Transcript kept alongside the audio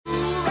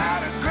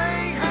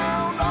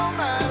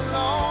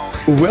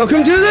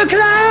Welcome to The Climb!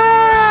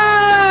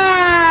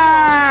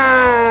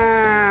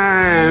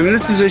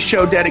 This is a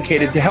show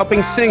dedicated to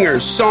helping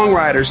singers,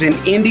 songwriters, and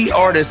indie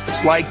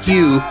artists like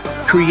you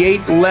create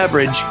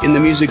leverage in the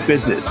music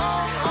business.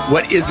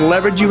 What is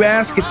leverage, you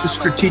ask? It's a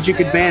strategic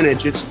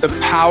advantage. It's the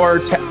power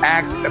to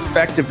act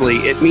effectively.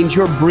 It means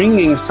you're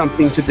bringing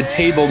something to the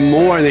table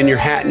more than your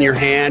hat in your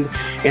hand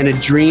and a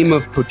dream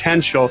of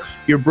potential.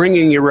 You're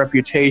bringing your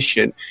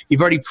reputation.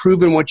 You've already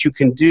proven what you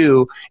can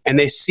do, and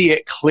they see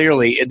it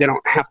clearly. They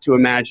don't have to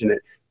imagine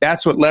it.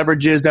 That's what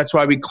leverage is. That's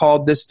why we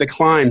called this The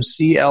Climb,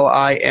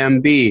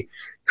 C-L-I-M-B.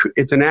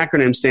 It's an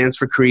acronym, stands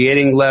for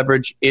Creating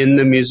Leverage in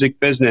the Music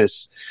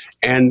Business.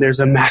 And there's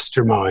a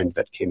mastermind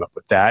that came up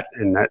with that,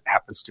 and that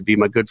happens to be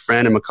my good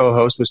friend and my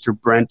co-host, Mr.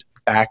 Brent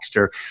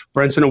Baxter.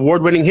 Brent's an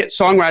award-winning hit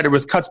songwriter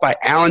with cuts by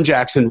Alan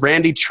Jackson,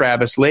 Randy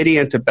Travis, Lady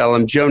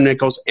Antebellum, Joe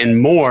Nichols,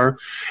 and more.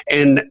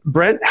 And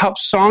Brent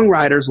helps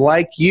songwriters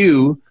like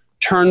you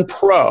turn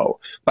pro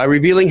by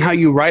revealing how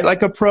you write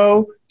like a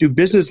pro, do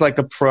business like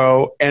a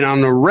pro, and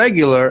on the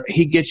regular,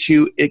 he gets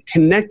you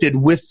connected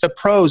with the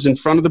pros, in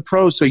front of the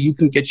pros, so you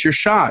can get your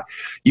shot.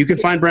 You can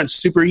find Brent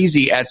super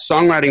easy at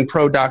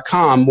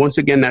songwritingpro.com. Once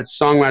again, that's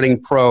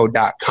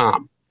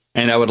songwritingpro.com.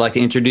 And I would like to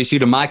introduce you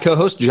to my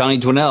co-host, Johnny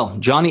Dwinell.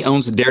 Johnny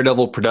owns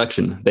Daredevil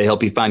Production. They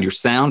help you find your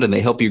sound, and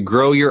they help you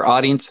grow your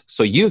audience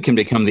so you can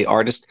become the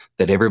artist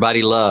that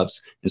everybody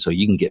loves, and so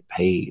you can get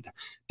paid.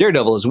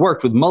 Daredevil has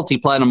worked with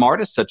multi-platinum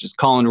artists such as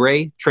Colin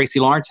Ray, Tracy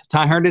Lawrence,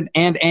 Ty Herndon,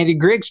 and Andy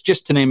Griggs,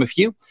 just to name a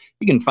few.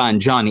 You can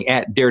find Johnny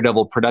at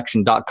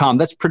daredevilproduction.com.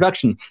 That's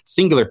production,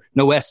 singular,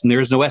 no S, and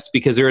there is no S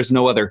because there is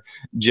no other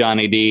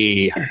Johnny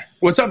D.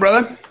 What's up,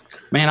 brother?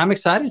 Man, I'm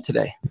excited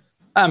today.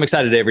 I'm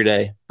excited every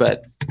day,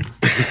 but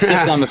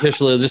this time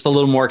officially just a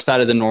little more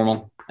excited than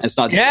normal. It's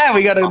not.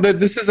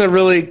 This is a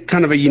really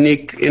kind of a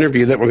unique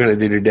interview that we're going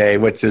to do today,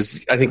 which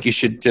is, I think you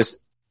should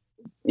just,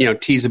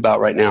 tease about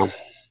right now.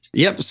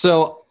 Yep.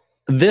 So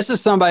this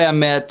is somebody I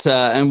met,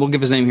 and we'll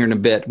give his name here in a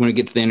bit when we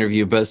get to the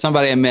interview, but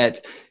somebody I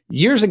met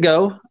years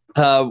ago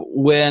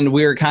when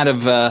we were kind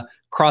of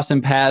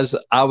crossing paths.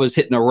 I was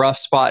hitting a rough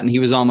spot and he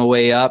was on the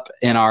way up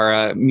in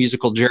our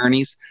musical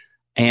journeys.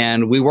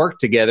 And we worked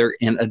together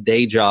in a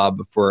day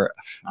job for,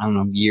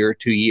 a year,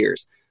 2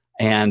 years.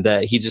 And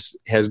he just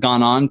has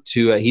gone on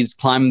to, he's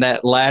climbed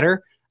that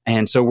ladder.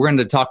 And so we're going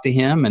to talk to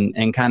him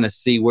and kind of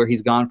see where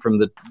he's gone from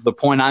the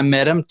point I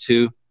met him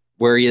to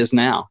where he is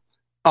now.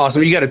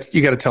 Awesome. You got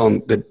to tell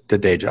him the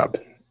day job.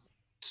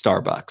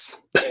 Starbucks.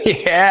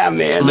 Yeah,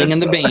 man. Slinging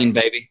the bean,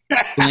 baby.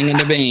 Slinging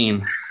the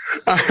bean.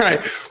 All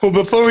right. Well,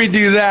 before we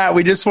do that,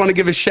 we just want to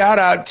give a shout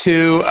out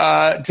to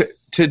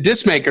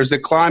Disc Makers. The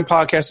Climb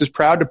podcast is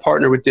proud to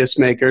partner with Disc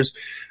Makers.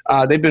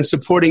 They've been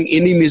supporting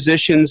indie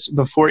musicians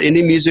before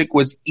indie music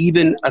was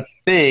even a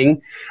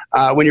thing.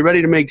 When you're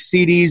ready to make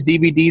CDs,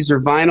 DVDs, or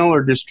vinyl,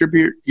 or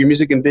distribute your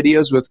music and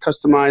videos with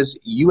customized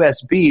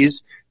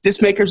USBs, Disc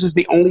Makers is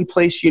the only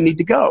place you need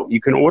to go. You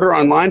can order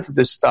online for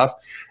this stuff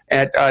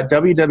at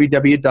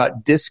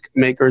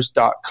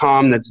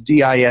www.discmakers.com. That's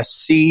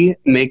D-I-S-C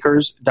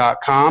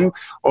makers.com,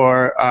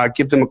 or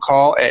give them a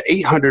call at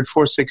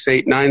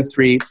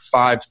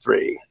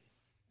 800-468-9353.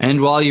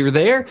 And while you're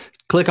there,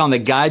 click on the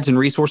Guides and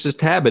Resources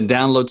tab and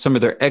download some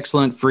of their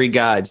excellent free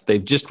guides.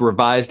 They've just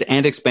revised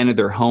and expanded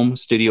their home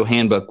studio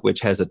handbook,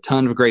 which has a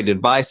ton of great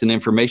advice and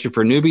information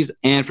for newbies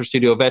and for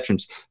studio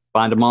veterans.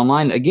 Find them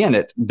online, again,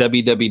 at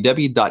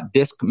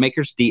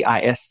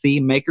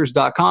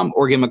www.discmakers.com,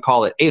 or give them a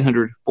call at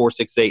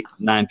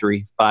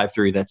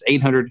 800-468-9353. That's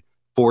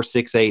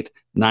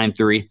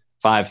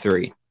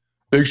 800-468-9353.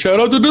 Big shout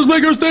out to Disc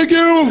Makers. Thank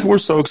you. We're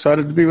so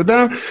excited to be with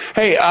them.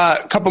 Hey,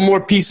 a couple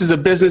more pieces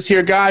of business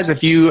here, guys.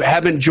 If you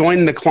haven't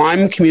joined the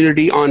Climb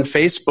community on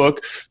Facebook,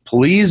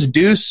 please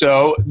do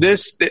so.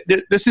 This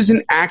is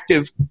an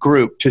active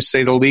group, to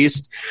say the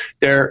least.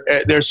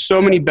 There's so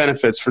many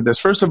benefits for this.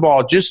 First of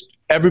all, just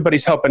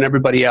everybody's helping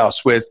everybody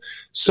else with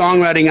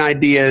songwriting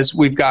ideas.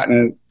 We've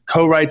gotten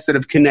co-writes that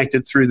have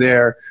connected through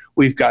there.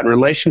 We've gotten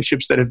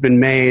relationships that have been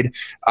made.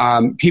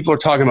 People are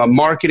talking about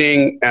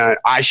marketing.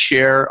 I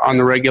share on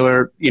the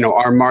regular,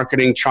 our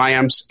marketing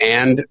triumphs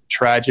and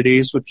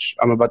tragedies, which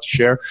I'm about to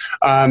share.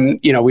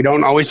 We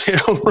don't always hit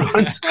home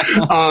runs.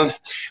 And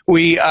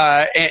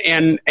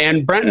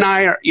Brent and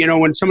I are,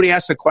 when somebody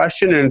asks a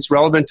question and it's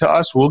relevant to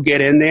us, we'll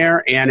get in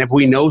there. And if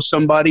we know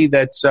somebody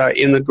that's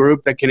in the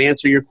group that can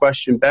answer your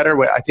question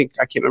better, I can't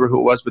remember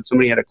who it was, but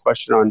somebody had a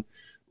question on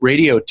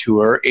radio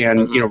tour,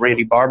 and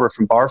Randy Barber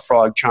from Bar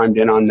Frog chimed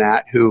in on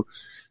that, who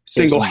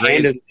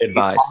single-handed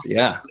advice.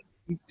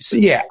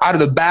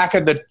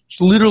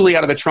 literally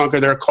out of the trunk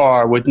of their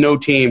car with no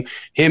team.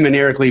 Him and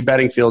Eric Lee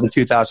Bedingfield in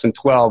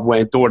 2012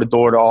 went door to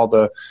door to all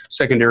the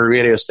secondary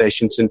radio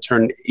stations and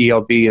turned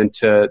ELB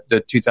into the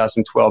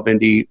 2012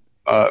 Indie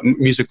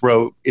Music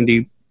Row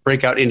Indie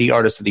Breakout Indie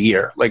Artist of the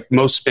Year. Like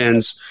most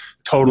spins,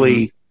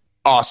 totally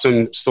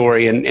awesome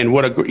story, and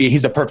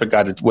he's the perfect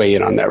guy to weigh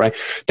in on that, right?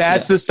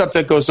 That's the stuff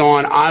that goes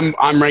on.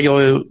 I'm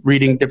regularly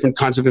reading different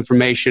kinds of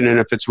information, and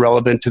if it's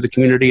relevant to the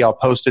community, I'll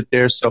post it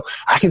there. So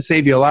I can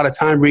save you a lot of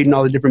time reading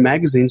all the different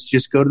magazines.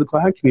 Just go to the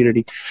Cloud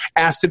community.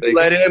 Ask to be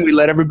let in. We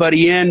let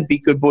everybody in. Be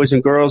good boys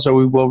and girls, or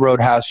we will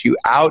roadhouse you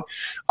out.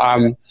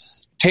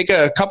 Take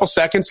a couple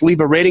seconds, leave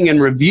a rating and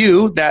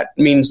review. That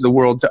means the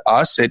world to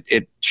us.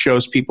 It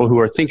shows people who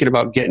are thinking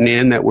about getting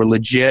in that we're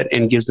legit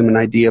and gives them an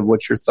idea of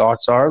what your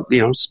thoughts are.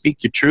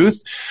 Speak your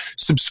truth.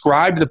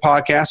 Subscribe to the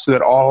podcast so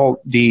that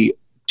all the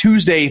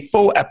Tuesday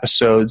full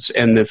episodes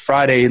and the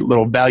Friday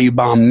little value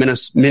bomb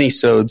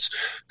minisodes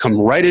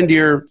come right into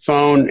your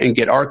phone and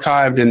get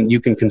archived, and you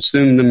can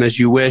consume them as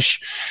you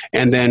wish.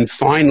 And then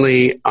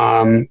finally,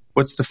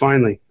 what's the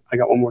finally? I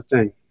got one more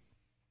thing.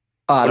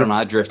 I don't know.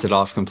 I drifted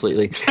off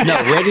completely. No,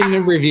 rating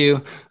and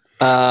review.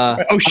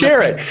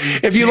 Share it.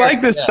 If you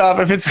like this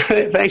stuff,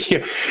 thank you.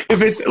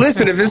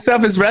 If this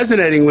stuff is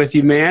resonating with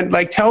you, man,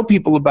 tell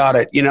people about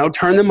it,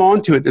 turn them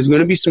on to it. There's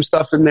going to be some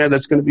stuff in there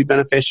that's going to be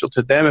beneficial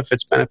to them if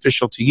it's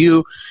beneficial to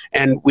you.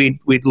 And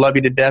we'd love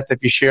you to death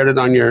if you shared it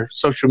on your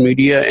social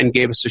media and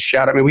gave us a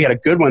shout. I mean, we had a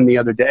good one the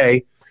other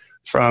day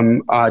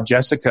from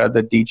Jessica,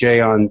 the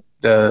DJ on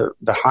the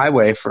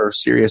highway for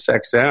Sirius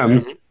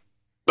XM.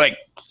 Mm-hmm.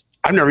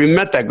 I've never even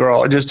met that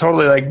girl. Just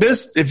totally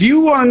this. If you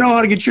want to know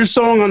how to get your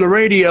song on the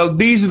radio,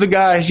 these are the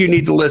guys you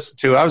need to listen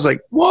to. I was like,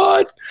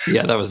 what?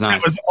 Yeah, that was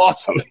nice. That was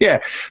awesome. Yeah.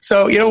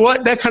 So you know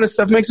what? That kind of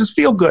stuff makes us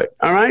feel good.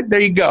 All right. There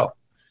you go.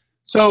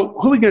 So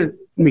who are we going to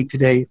meet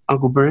today,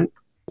 Uncle Brent?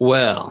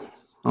 Well,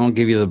 I'll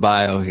give you the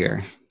bio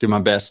here. Do my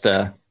best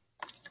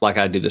like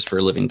I do this for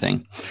a living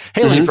thing.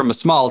 Hailing from a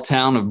small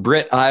town of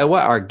Britt, Iowa,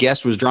 our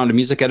guest was drawn to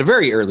music at a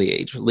very early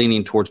age,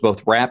 leaning towards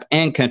both rap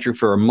and country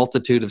for a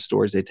multitude of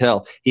stories they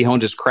tell. He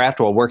honed his craft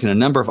while working a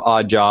number of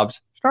odd jobs,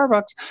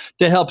 Starbucks,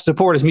 to help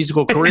support his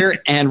musical career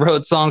and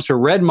wrote songs for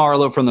Red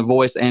Marlowe from The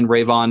Voice and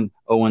Rayvon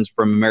Owens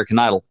from American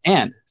Idol.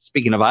 And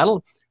speaking of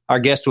Idol, our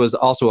guest was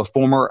also a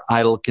former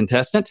Idol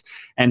contestant,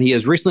 and he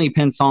has recently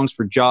penned songs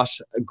for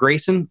Josh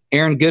Grayson,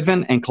 Aaron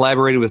Goodvin, and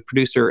collaborated with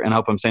producer, and I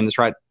hope I'm saying this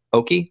right,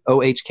 Oki,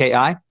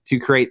 O-H-K-I, to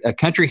create a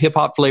country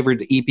hip-hop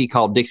flavored EP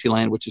called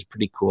Dixieland, which is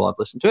pretty cool. I've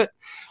listened to it.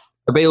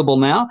 Available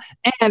now.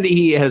 And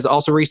he has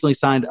also recently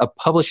signed a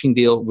publishing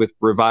deal with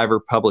Reviver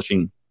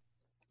Publishing.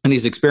 And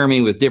he's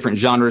experimenting with different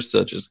genres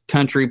such as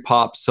country,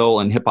 pop,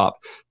 soul, and hip-hop.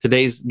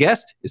 Today's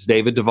guest is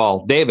David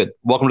Duvall. David,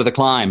 welcome to The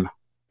Climb.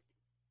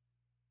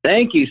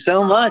 Thank you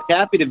so much.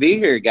 Happy to be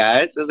here,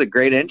 guys. That was a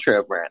great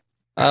intro, Brent.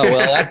 Oh,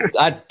 well,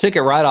 I took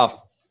it right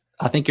off.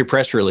 I think your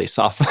press release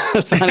off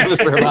signing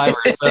with Reviver.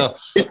 So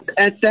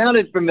it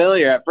sounded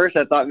familiar. At first,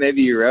 I thought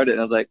maybe you wrote it,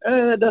 and I was like,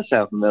 that does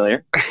sound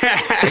familiar.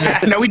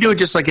 No, we do it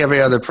just like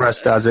every other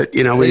press does it.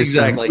 We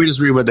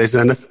just read what they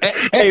send us.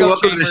 Hey,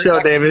 welcome to the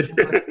show, David.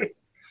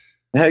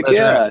 Heck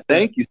yeah. Right.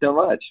 Thank you so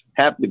much.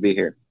 Happy to be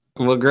here.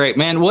 Well, great,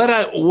 man. What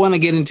I want to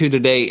get into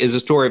today is a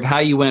story of how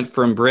you went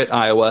from Britt,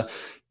 Iowa,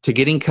 to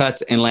getting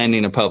cuts and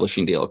landing a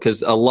publishing deal.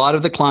 Because a lot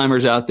of the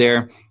climbers out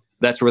there,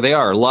 that's where they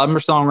are. A lot of them are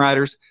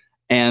songwriters,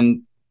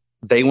 and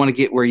they want to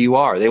get where you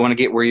are. They want to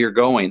get where you're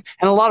going.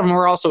 And a lot of them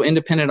are also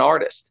independent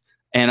artists.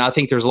 And I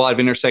think there's a lot of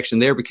intersection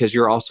there because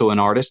you're also an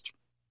artist.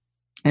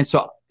 And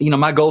so,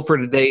 my goal for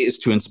today is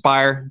to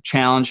inspire,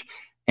 challenge,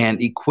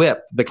 and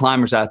equip the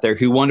climbers out there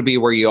who want to be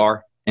where you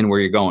are and where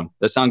you're going. Does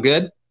that sound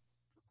good?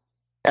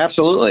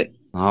 Absolutely.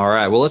 All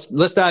right. Well,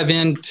 let's dive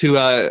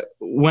into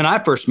when I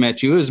first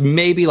met you. It was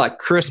maybe like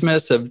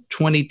Christmas of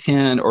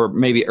 2010 or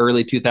maybe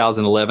early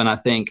 2011, I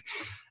think.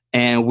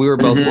 And we were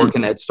both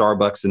working at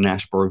Starbucks in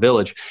Nashboro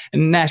Village.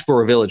 And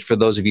Nashboro Village, for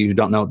those of you who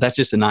don't know, that's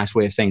just a nice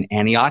way of saying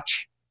Antioch.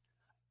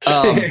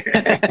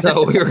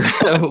 So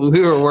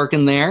we were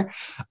working there.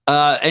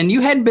 And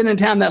you hadn't been in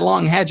town that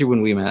long, had you,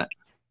 when we met?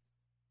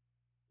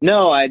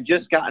 No, I had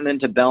just gotten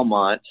into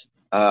Belmont,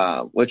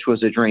 which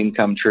was a dream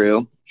come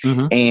true,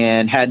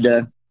 and had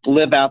to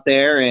live out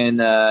there in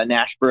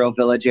Nashboro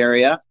Village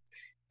area.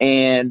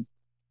 And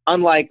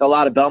unlike a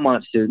lot of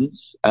Belmont students,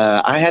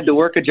 I had to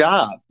work a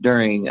job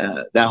during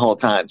that whole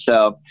time.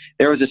 So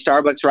there was a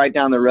Starbucks right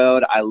down the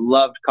road. I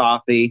loved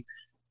coffee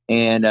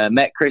and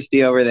met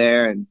Christy over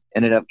there and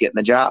ended up getting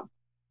the job.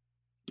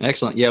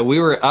 Excellent. Yeah,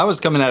 I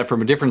was coming at it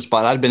from a different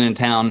spot. I'd been in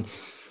town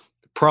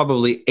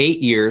probably 8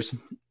 years,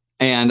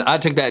 and I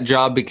took that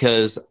job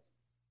because,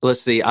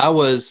 I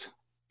was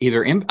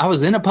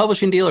in a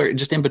publishing deal or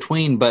just in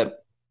between,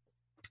 but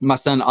my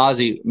son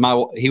Ozzy,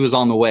 he was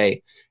on the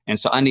way. And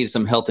so I needed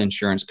some health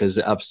insurance because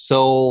I'm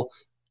sole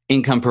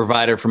income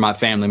provider for my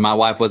family. My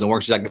wife wasn't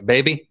working. She's like,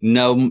 baby,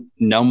 no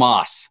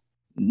moss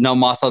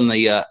on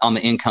the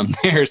income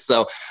there.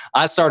 So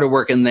I started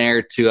working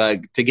there to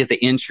get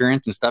the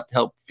insurance and stuff to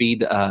help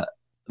feed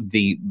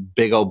the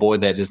big old boy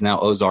that is now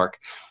Ozark.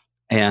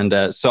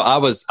 And so I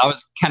was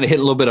kind of hitting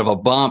a little bit of a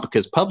bump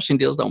because publishing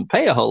deals don't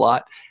pay a whole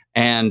lot.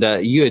 And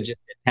you had just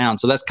hit town.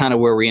 So that's kind of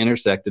where we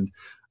intersected.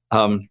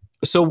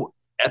 So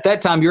at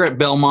that time, you're at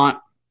Belmont.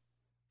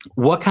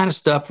 What kind of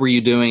stuff were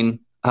you doing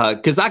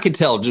Because I could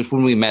tell just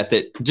when we met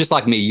that, just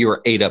like me, you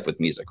were ate up with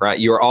music, right?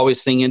 You were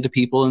always singing to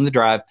people in the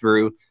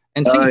drive-through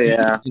and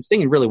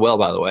singing really well,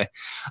 by the way.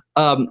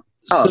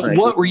 So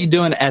what were you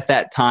doing at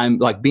that time?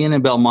 Like being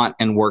in Belmont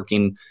and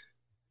working,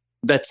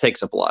 that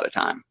takes up a lot of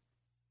time.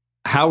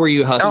 How were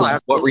you hustling?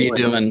 What were you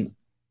doing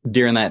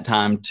during that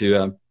time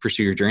to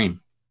pursue your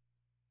dream?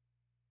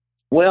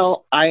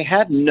 Well, I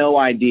had no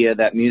idea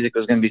that music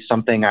was going to be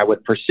something I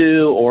would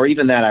pursue, or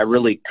even that I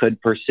really could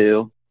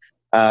pursue.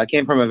 I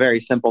came from a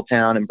very simple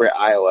town in Britt,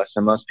 Iowa,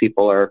 so most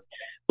people are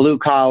blue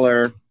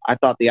collar. I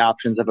thought the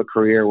options of a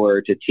career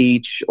were to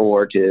teach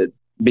or to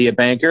be a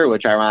banker,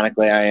 which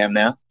ironically I am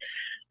now,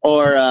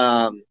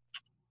 or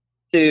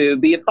to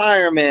be a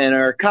fireman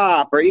or a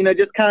cop, or,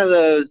 just kind of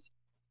those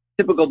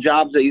typical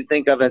jobs that you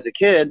think of as a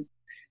kid.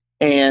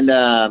 And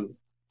I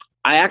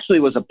actually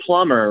was a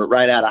plumber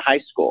right out of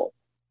high school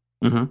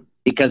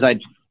because I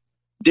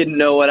didn't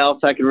know what else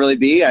I could really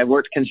be. I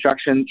worked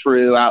construction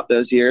throughout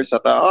those years. So I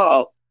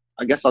thought,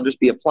 I guess I'll just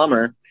be a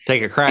plumber.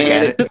 Take a crack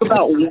at it. Took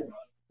about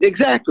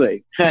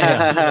exactly.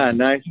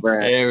 Nice,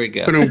 Brad. There we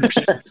go.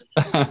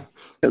 I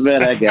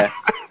bet I guess.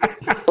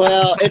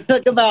 Well, it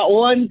took about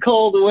one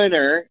cold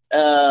winter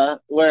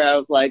where I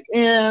was like,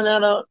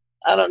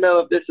 I don't know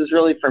if this is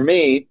really for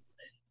me.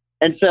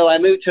 And so I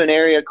moved to an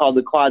area called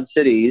the Quad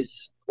Cities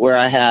where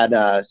I had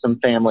some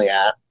family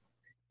at.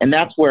 And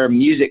that's where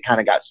music kind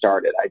of got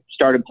started. I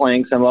started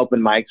playing some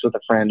open mics with a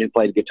friend who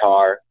played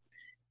guitar.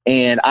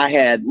 And I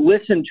had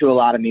listened to a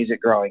lot of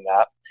music growing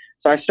up.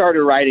 So I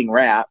started writing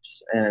raps,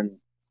 and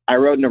I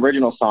wrote an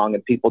original song,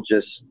 and people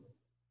just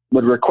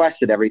would request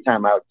it every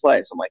time I would play.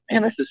 So I'm like,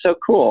 man, this is so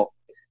cool.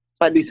 This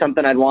might be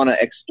something I'd want to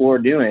explore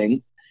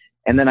doing.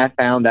 And then I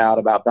found out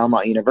about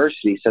Belmont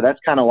University. So that's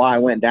kind of why I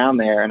went down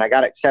there, and I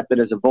got accepted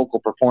as a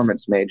vocal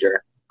performance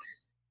major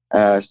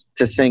to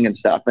sing and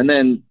stuff. And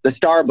then the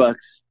Starbucks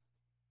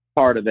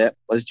part of it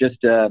was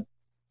just to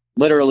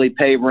literally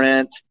pay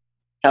rent,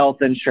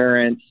 health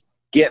insurance,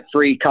 get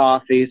free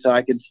coffee so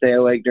I could stay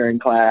awake during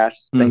class,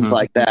 things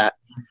like that.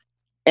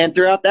 And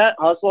throughout that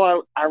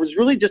hustle, I was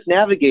really just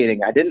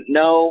navigating. I didn't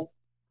know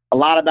a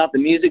lot about the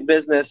music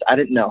business. I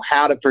didn't know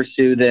how to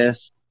pursue this.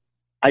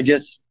 I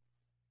just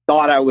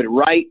thought I would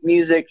write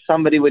music,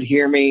 somebody would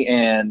hear me,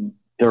 and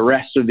the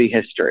rest would be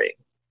history.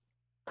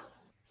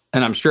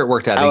 And I'm sure it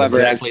worked out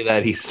exactly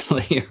that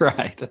easily,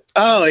 right?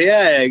 Oh,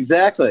 yeah,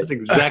 exactly. That's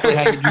exactly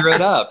how you drew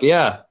it up,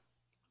 yeah.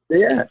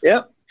 Yeah,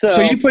 yep. So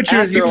you put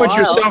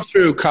yourself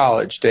through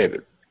college,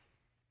 David?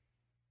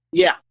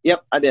 Yeah,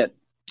 yep, I did.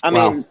 I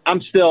mean,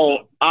 I'm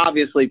still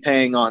obviously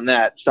paying on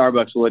that.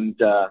 Starbucks wouldn't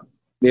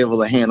be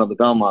able to handle the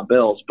Belmont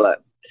bills,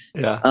 but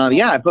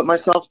I put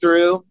myself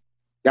through,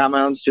 got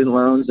my own student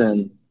loans,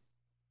 and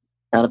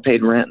kind of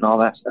paid rent and all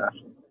that stuff.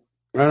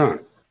 Right on.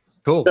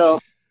 Cool. So,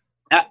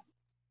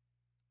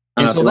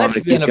 so that's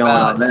been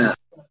about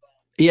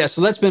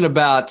so that's been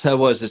about what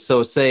was it?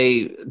 So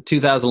say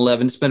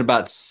 2011. It's been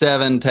about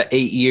 7 to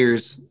 8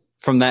 years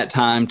from that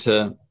time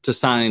to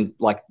signing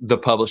like the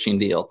publishing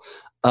deal.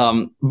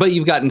 But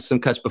you've gotten some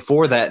cuts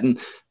before that, and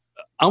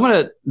I want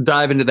to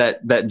dive into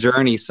that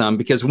journey some,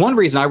 because one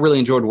reason I really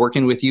enjoyed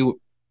working with you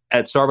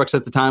at Starbucks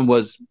at the time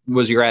was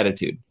your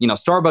attitude.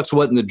 Starbucks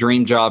wasn't the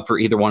dream job for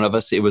either one of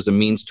us. It was a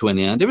means to an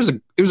end. It was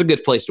a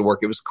good place to work.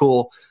 It was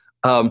cool.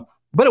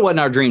 But it wasn't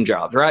our dream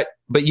jobs, right?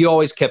 But you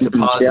always kept it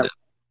positive. Yeah.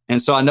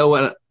 And so I know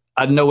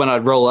when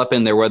I'd roll up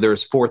in there, whether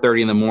it's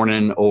 4:30 in the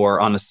morning or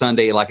on a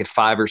Sunday, like at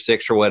 5 or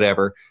 6 or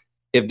whatever,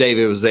 if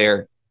David was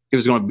there, it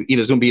was going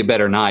to be a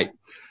better night.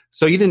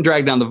 So you didn't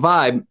drag down the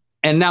vibe.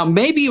 And now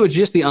maybe it was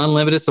just the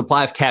unlimited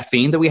supply of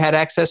caffeine that we had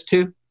access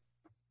to,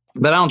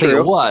 but I don't think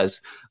it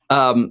was.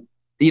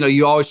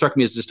 You always struck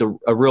me as just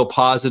a real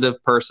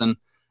positive person.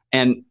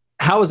 And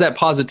how has that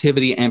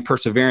positivity and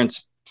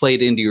perseverance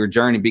played into your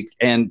journey?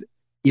 And,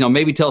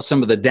 maybe tell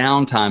some of the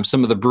downtime,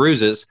 some of the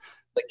bruises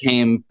that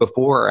came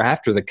before or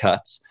after the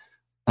cuts,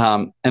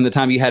 and the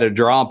time you had to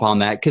draw upon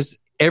that. Because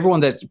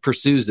everyone that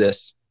pursues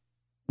this,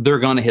 they're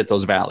going to hit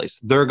those valleys.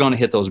 They're going to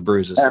hit those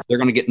bruises. Yeah. They're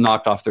going to get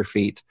knocked off their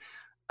feet.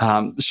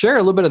 Share a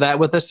little bit of that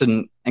with us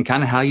and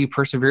kind of how you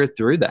persevered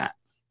through that.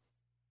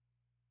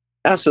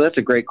 Yeah, so that's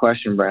a great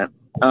question, Brent.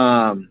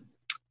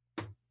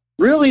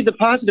 Really, the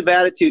positive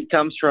attitude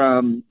comes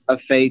from a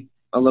faith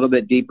a little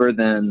bit deeper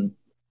than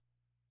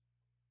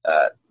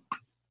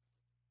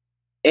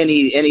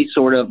any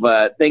sort of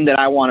thing that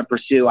I want to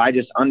pursue. I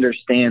just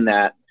understand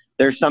that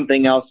there's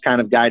something else kind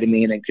of guiding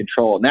me and in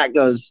control. And that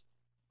goes,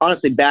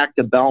 honestly, back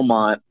to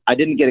Belmont. I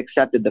didn't get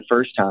accepted the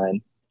first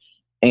time,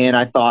 and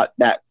I thought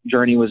that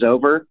journey was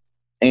over.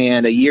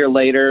 And a year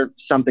later,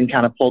 something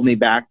kind of pulled me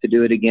back to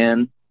do it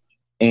again.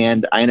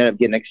 And I ended up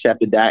getting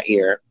accepted that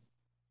year.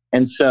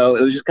 And so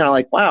it was just kind of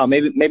like, wow,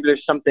 maybe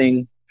there's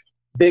something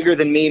bigger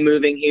than me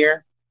moving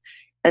here.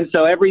 And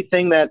so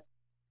everything that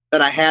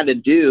I had to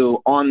do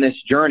on this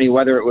journey,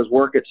 whether it was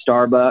work at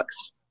Starbucks,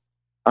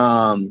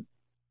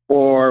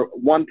 or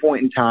one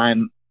point in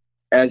time,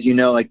 as you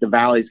know, like the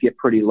valleys get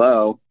pretty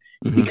low,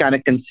 you kind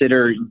of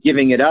consider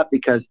giving it up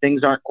because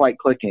things aren't quite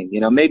clicking.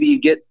 Maybe you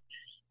get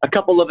a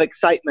couple of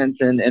excitements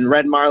and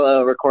Red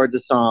Marlowe records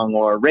a song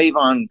or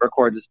Rayvon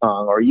records a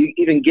song, or you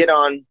even get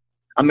on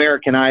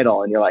American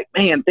Idol and you're like,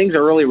 man, things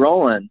are really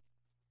rolling.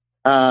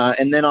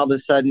 And then all of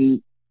a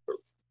sudden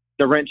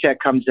the rent check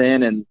comes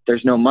in and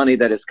there's no money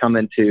that is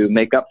coming to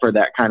make up for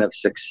that kind of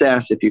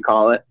success, if you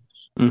call it.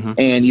 Mm-hmm.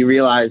 And you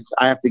realize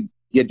I have to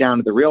get down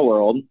to the real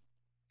world.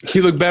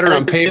 You look better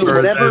on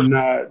paper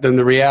than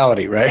the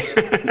reality, right?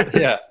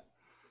 Yeah.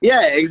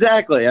 Yeah,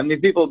 exactly. I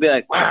mean, people will be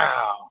like,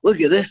 wow,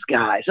 look at this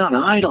guy. He's on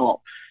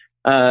Idol.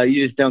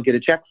 You just don't get a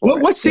check for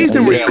it. What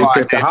season were you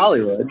on? To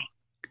Hollywood.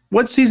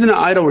 What season of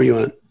Idol were you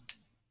on?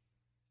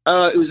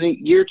 It was in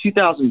year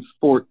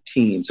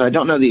 2014, so I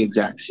don't know the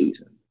exact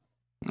season.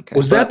 Okay.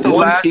 Was that the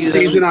last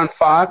season on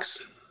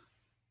Fox?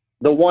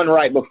 The one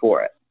right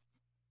before it.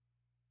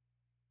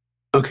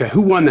 Okay,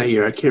 who won that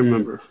year? I can't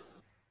remember.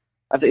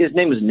 I think his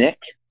name was Nick.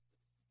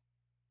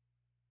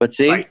 But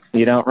see, right.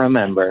 You don't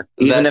remember.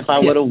 Even if I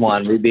would have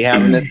won, we'd be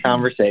having this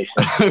conversation.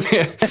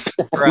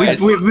 Right.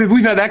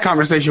 We've had that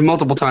conversation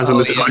multiple times on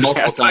this podcast.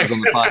 Multiple times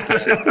on the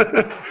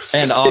podcast.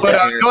 And off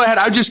go ahead.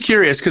 I'm just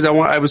curious because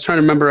I was trying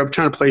to remember. I'm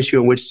trying to place you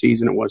in which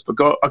season it was. But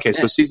go. Okay,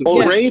 so season.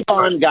 Well,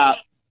 Rayvon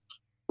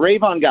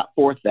got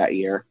fourth that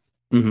year,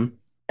 mm-hmm.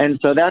 And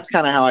so that's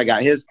kind of how I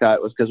got his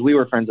cut. Was because we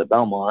were friends at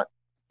Belmont,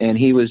 and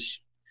he was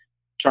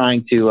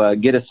trying to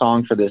get a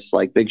song for this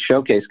like big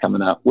showcase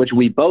coming up, which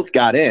we both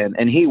got in,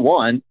 and he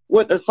won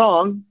with a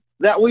song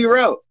that we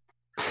wrote.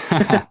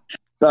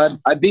 So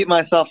I beat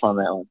myself on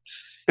that one.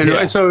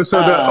 And so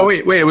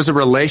wait, it was a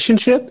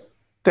relationship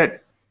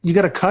that you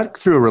got a cut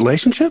through a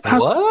relationship?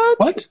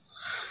 What?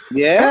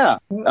 Yeah.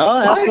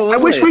 Oh, absolutely. I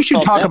wish we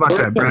should talk about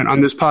that, Brent,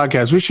 on this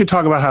podcast. We should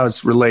talk about how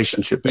it's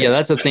relationship based. Yeah,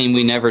 that's a theme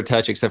we never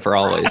touch except for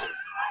always.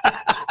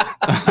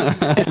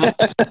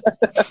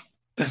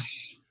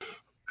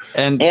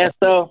 And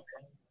so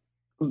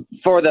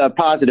for the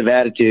positive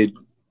attitude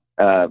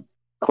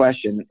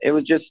question, it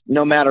was just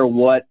no matter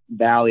what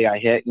valley I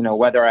hit,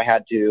 whether I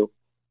had to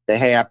say,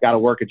 hey, I've got to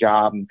work a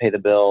job and pay the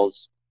bills,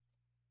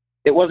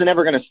 it wasn't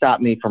ever going to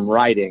stop me from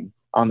writing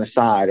on the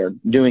side or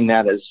doing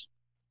that as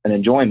an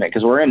enjoyment,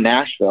 because we're in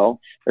Nashville.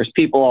 There's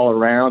people all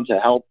around to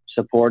help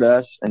support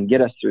us and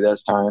get us through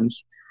those times.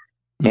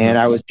 Mm-hmm. And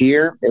I was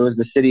here. It was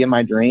the city of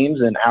my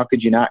dreams. And how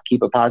could you not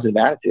keep a positive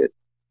attitude?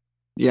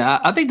 Yeah,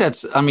 I think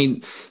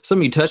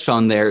something you touched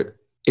on there.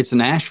 It's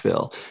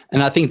Nashville.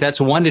 And I think that's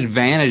one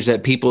advantage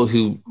that people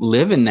who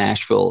live in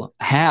Nashville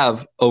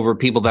have over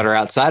people that are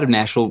outside of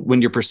Nashville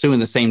when you're pursuing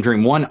the same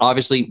dream. One,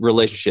 obviously,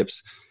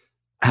 relationships.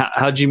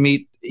 How'd you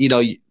meet,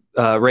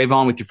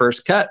 Rayvon with your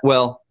first cut?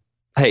 Well,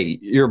 hey,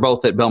 you're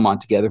both at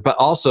Belmont together. But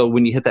also,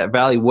 when you hit that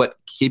valley, what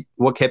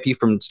kept you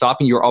from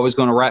stopping? You're always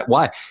going to write.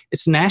 Why?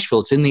 It's Nashville.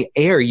 It's in the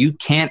air. You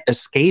can't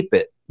escape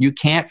it. You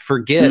can't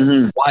forget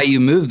why you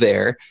moved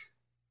there.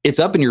 It's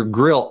up in your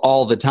grill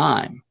all the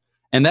time.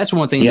 And that's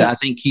one thing that I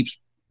think keeps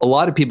a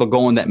lot of people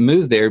going that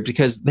move there,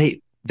 because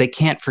they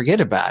can't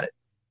forget about it,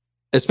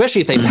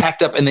 especially if they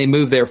packed up and they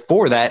moved there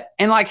for that.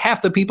 And like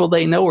half the people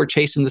they know are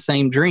chasing the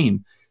same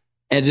dream.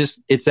 And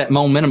it's that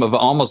momentum of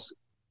almost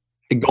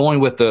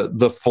going with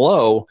the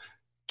flow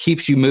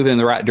keeps you moving in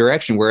the right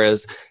direction.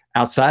 Whereas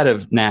outside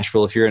of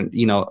Nashville, if you're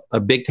in, a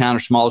big town or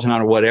small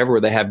town or whatever,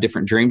 where they have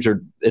different dreams,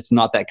 or it's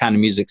not that kind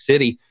of music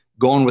city,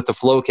 going with the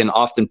flow can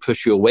often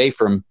push you away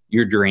from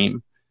your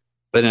dream.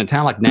 But in a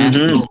town like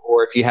Nashville,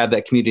 or if you have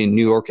that community in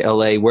New York,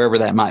 LA, wherever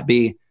that might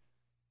be,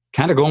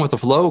 kind of going with the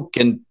flow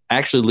can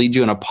actually lead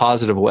you in a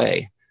positive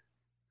way.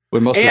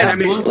 And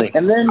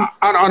then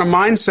on a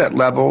mindset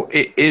level,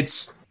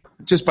 it's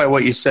just by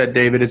what you said,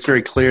 David, it's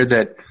very clear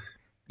that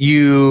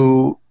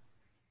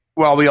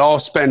while we all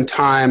spend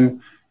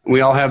time,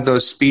 we all have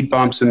those speed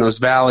bumps and those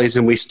valleys,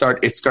 and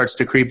it starts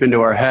to creep into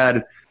our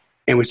head,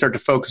 and we start to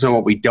focus on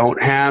what we don't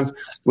have.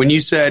 When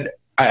you said,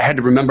 I had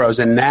to remember I was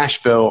in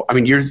Nashville. I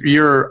mean,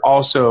 you're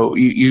also,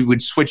 you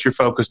would switch your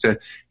focus to,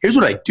 here's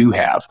what I do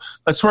have.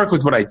 Let's work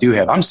with what I do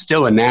have. I'm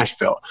still in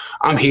Nashville.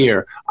 I'm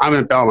here. I'm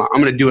in Belmont.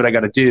 I'm going to do what I got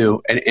to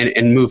do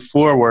and move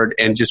forward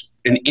and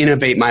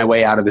innovate my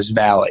way out of this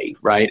valley,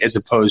 right? As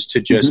opposed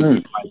to just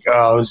like,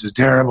 oh, this is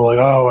terrible. Like,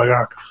 oh my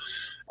God.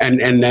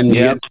 And then you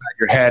get inside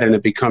your head and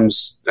it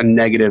becomes a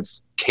negative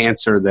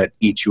cancer that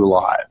eats you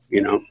alive,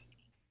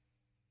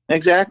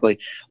 Exactly.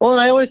 Well,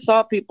 and I always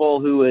saw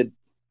people who would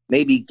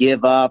maybe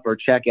give up or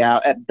check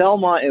out. At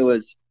Belmont, it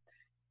was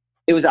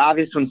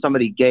obvious when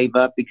somebody gave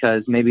up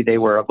because maybe they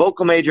were a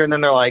vocal major and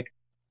then they're like,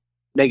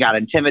 they got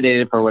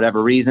intimidated for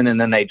whatever reason, and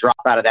then they drop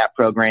out of that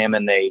program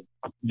and they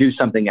do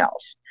something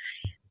else.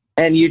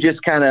 And you just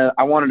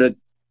I wanted to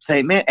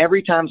say, man,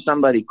 every time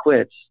somebody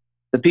quits,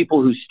 the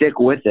people who stick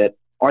with it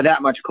are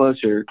that much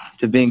closer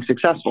to being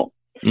successful.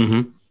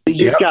 Mm-hmm.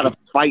 You just got to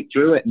fight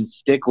through it and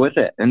stick with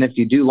it. And if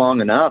you do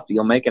long enough,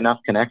 you'll make enough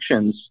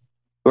connections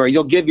where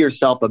you'll give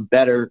yourself a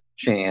better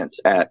chance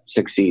at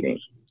succeeding.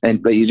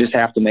 But you just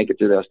have to make it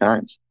through those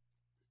times.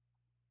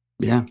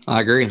 Yeah,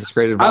 I agree. That's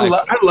great advice.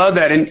 I love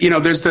that. And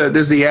there's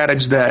the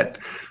adage that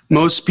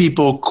most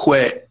people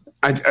quit.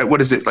 What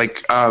is it?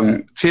 Like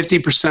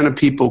 50% of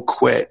people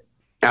quit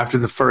after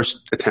the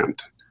first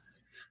attempt.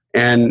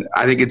 And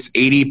I think it's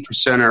 80%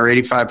 or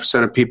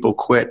 85% of people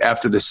quit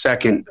after the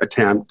second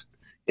attempt,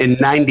 and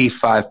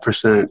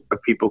 95%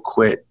 of people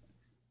quit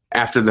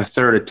after the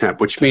third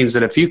attempt, which means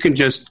that if you can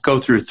just go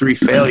through 3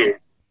 failures,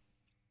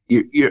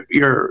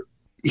 you're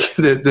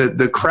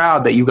the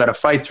crowd that you got to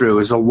fight through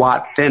is a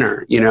lot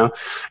thinner,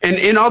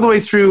 and all the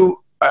way through.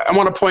 I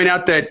want to point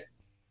out that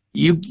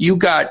you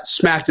got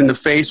smacked in the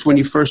face when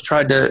you first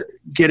tried to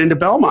get into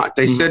Belmont.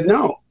 They said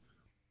no.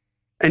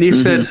 And you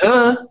said,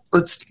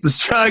 let's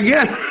try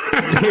again.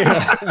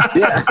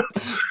 Yeah.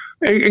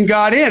 And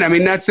got in. I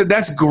mean,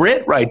 that's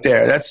grit right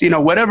there. That's,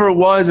 whatever it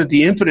was that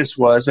the impetus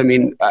was. I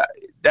mean,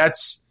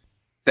 that's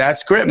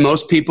grit.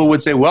 Most people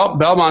would say, well,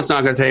 Belmont's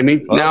not going to take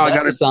me. Well, now that's I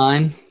got a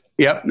sign.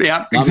 Yep,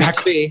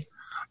 exactly.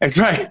 That's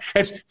right.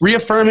 It's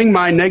reaffirming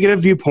my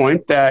negative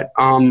viewpoint that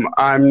I'm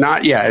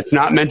not. Yeah, it's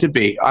not meant to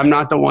be. I'm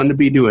not the one to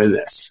be doing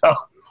this. So.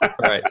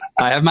 Right.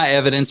 I have my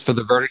evidence for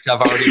the verdict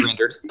I've already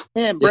rendered.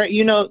 Yeah, Brett,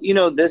 you know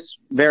this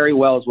very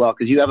well as well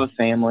because you have a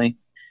family.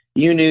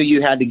 You knew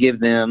you had to give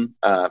them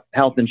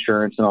health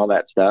insurance and all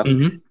that stuff.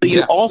 Mm-hmm. But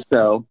you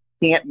also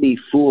can't be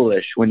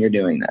foolish when you're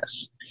doing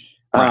this.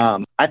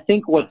 Right. I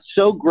think what's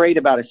so great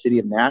about a city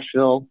of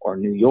Nashville or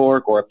New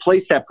York or a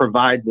place that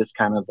provides this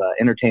kind of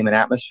entertainment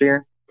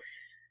atmosphere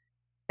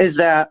is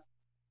that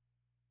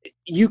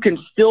you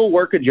can still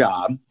work a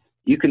job.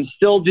 You can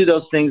still do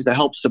those things to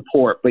help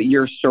support, but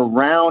you're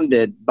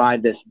surrounded by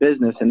this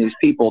business and these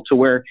people to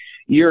where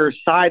your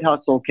side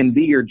hustle can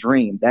be your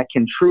dream that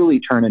can truly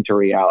turn into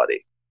reality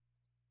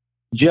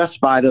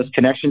just by those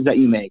connections that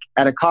you make.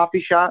 At a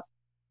coffee shop,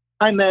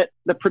 I met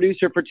the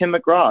producer for Tim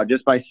McGraw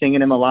just by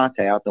singing him a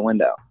latte out the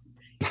window.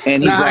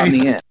 And he brought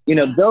me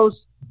in.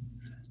 Those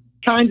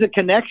kinds of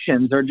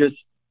connections are just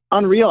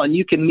unreal, and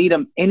you can meet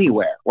them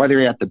anywhere, whether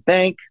you're at the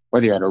bank,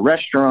 whether you're at a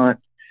restaurant.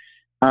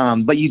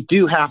 But you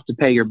do have to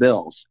pay your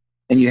bills,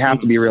 and you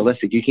have to be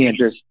realistic. You can't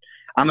just,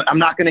 I'm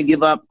not going to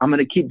give up. I'm going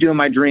to keep doing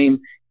my dream,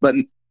 but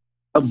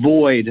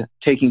avoid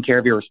taking care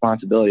of your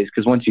responsibilities.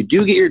 Because once you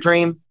do get your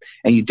dream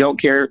and you don't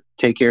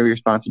take care of your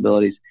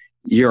responsibilities,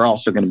 you're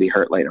also going to be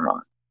hurt later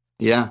on.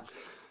 Yeah.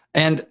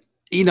 And,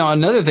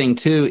 another thing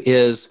too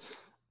is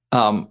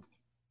at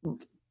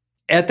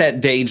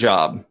that day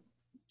job,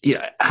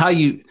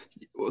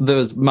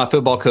 my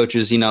football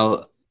coaches,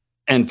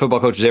 and football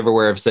coaches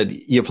everywhere have said,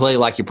 you play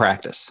like you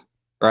practice,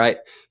 right?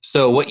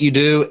 So what you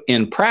do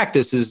in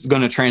practice is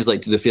going to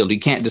translate to the field. You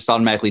can't just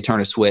automatically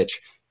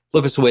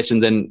flip a switch,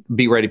 and then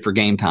be ready for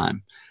game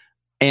time.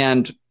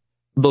 And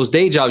those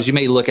day jobs, you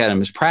may look at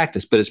them as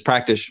practice, but it's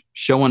practice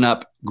showing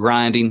up,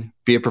 grinding,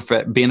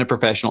 being a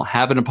professional,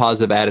 having a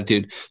positive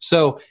attitude.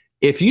 So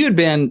if you had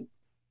been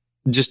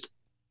just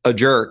a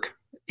jerk,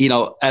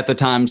 at the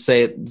time,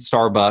 say at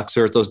Starbucks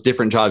or at those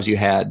different jobs you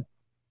had,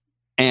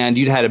 and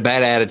you'd had a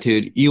bad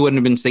attitude, you wouldn't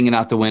have been singing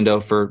out the window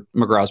for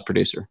McGraw's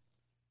producer.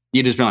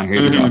 You'd just been like,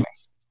 here's your dog.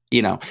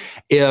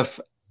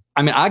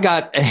 I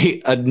got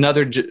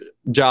another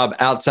job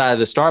outside of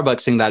the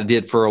Starbucks thing that I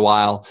did for a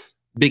while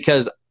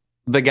because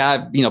the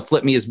guy,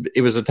 flipped me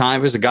it was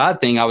a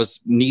God thing. I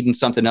was needing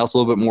something else a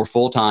little bit more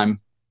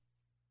full-time.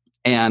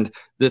 And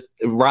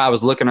I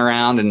was looking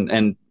around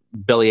and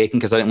belly aching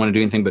because I didn't want to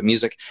do anything but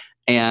music.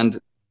 And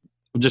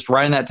just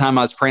right in that time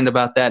I was praying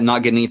about that and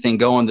not getting anything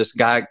going. This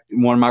guy,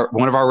 one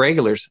of our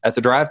regulars at the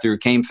drive-thru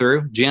came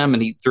through, Jim,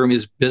 and he threw me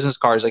his business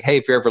card. He's like, hey,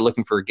 if you're ever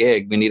looking for a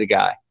gig, we need a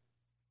guy.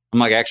 I'm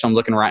like, actually, I'm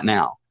looking right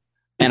now.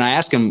 And I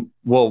asked him,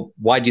 well,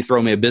 why'd you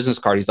throw me a business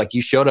card? He's like,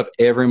 you showed up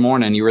every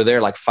morning. You were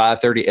there like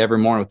 5:30 every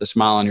morning with a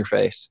smile on your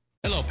face.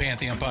 Hello,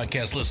 Pantheon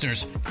podcast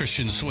listeners.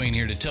 Christian Swain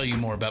here to tell you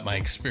more about my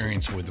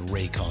experience with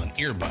Raycon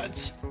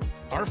earbuds.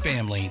 Our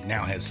family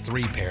now has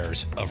 3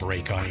 pairs of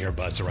Raycon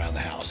earbuds around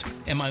the house,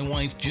 and my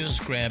wife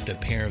just grabbed a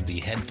pair of the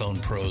Headphone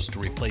Pros to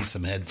replace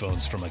some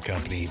headphones from a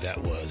company that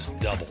was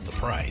double the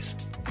price.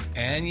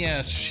 And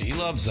yes, she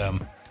loves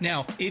them.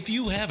 Now, if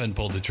you haven't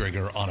pulled the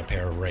trigger on a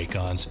pair of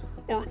Raycons,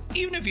 or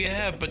even if you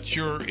have, but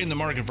you're in the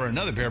market for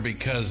another pair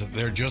because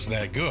they're just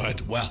that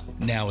good, well,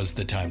 now is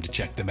the time to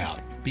check them out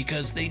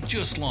because they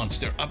just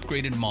launched their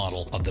upgraded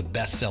model of the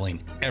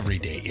best-selling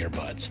everyday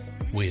earbuds.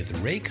 With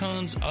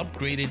Raycon's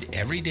upgraded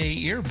everyday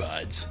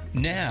earbuds,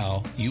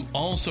 now you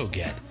also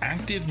get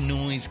active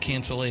noise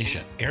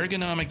cancellation,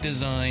 ergonomic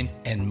design,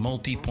 and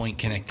multi-point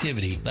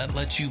connectivity that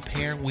lets you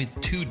pair with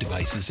 2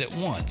 devices at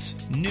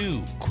once.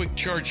 New quick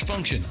charge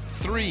function,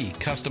 3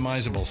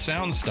 customizable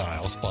sound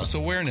styles, plus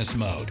awareness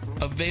mode.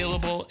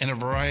 Available in a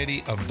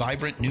variety of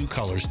vibrant new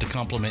colors to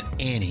complement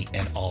any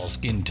and all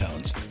skin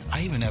tones.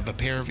 I even have a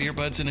pair of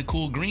earbuds in a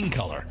cool green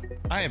color.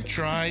 I have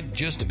tried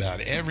just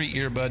about every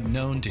earbud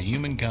known to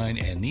humankind,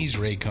 and these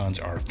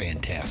Raycons are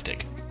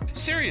fantastic.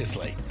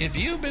 Seriously, if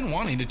you've been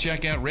wanting to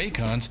check out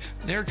Raycons,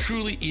 there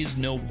truly is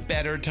no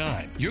better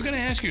time. You're going to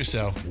ask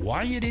yourself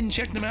why you didn't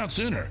check them out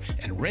sooner,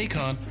 and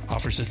Raycon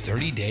offers a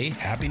 30-day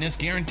happiness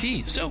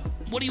guarantee. So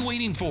what are you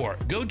waiting for?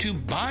 Go to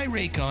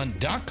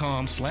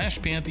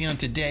buyraycon.com/Pantheon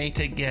today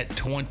to get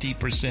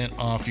 20%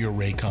 off your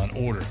Raycon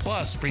order,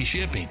 plus free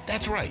shipping.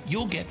 That's right,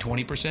 you'll get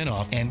 20%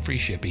 off and free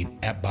shipping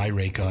at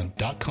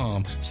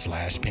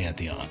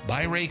buyraycon.com/Pantheon.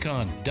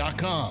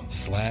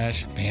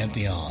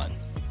 buyraycon.com/Pantheon.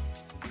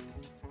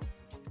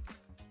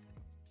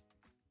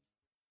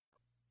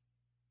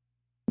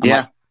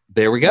 Yeah.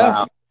 There we go.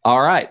 Wow. All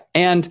right.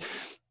 And,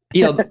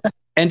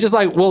 and just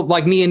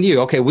like me and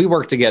you, okay, we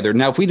work together.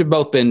 Now, if we'd have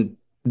both been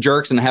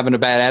jerks and having a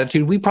bad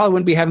attitude, we probably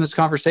wouldn't be having this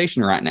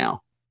conversation right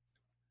now.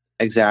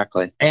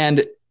 Exactly.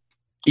 And,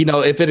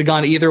 if it had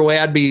gone either way,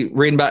 I'd be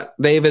reading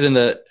about David in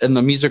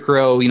the Music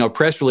Row,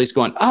 press release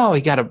going, oh,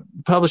 he got a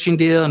publishing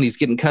deal and he's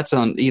getting cuts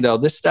on,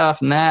 this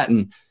stuff and that.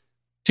 And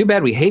too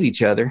bad we hate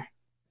each other.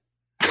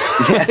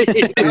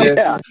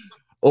 Yeah.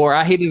 Or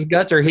I hate his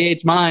guts or he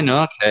hates mine.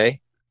 Okay.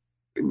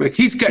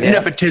 He's got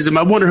nepotism.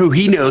 I wonder who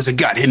he knows that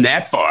got him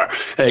that far.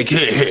 Like,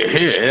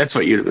 that's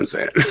what you'd have been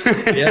saying.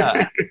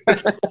 Yeah.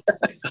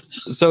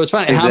 So it's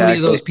funny. Exactly. How many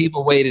of those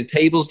people waited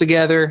tables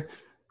together,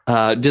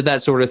 did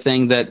that sort of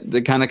thing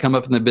that kind of come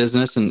up in the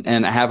business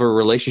and have a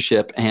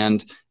relationship.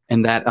 And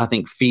that I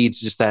think feeds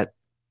just that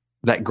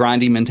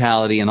grinding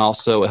mentality. And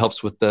also it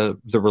helps with the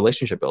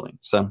relationship building.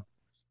 So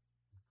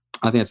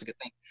I think that's a good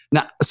thing.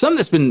 Now,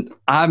 something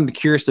I'm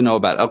curious to know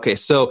about. Okay,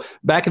 so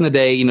back in the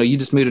day, you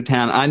just moved to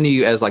town. I knew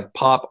you as like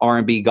pop,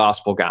 R&B,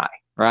 gospel guy,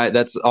 right?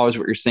 That's always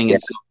what you're singing. Yeah.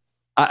 So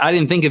I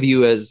didn't think of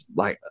you as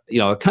like,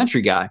 a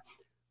country guy,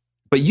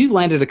 but you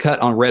landed a cut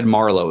on Red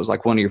Marlowe. It was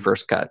like one of your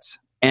first cuts.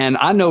 And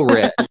I know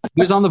Red.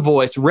 He was on The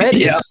Voice. Red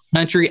is as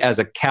country as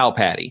a cow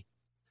patty.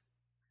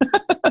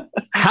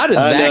 How did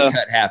that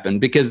cut happen?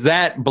 Because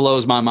that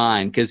blows my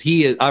mind. Because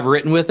I've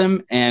written with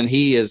him, and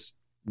he is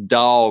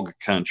dog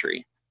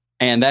country.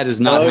 And that is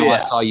not how I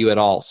saw you at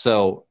all.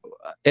 So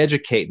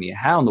educate me.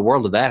 How in the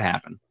world did that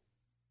happen?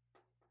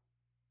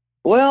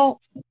 Well,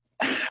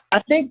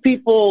 I think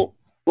people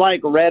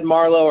like Red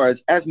Marlowe, or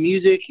as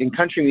music and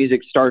country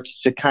music starts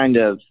to kind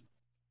of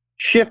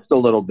shift a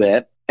little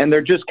bit, and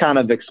they're just kind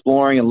of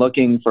exploring and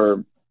looking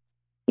for,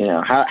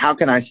 how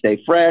can I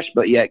stay fresh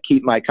but yet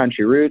keep my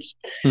country roots?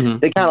 Mm-hmm.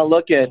 They kind of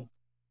look at,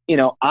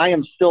 I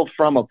am still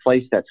from a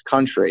place that's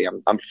country.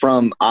 I'm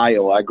from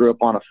Iowa. I grew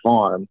up on a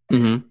farm.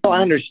 Mm-hmm. So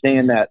I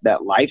understand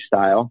that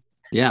lifestyle.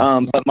 Yeah.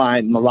 But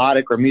my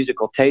melodic or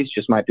musical taste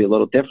just might be a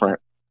little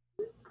different.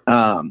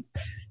 So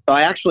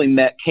I actually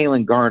met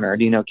Kalen Garner.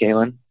 Do you know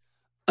Kalen?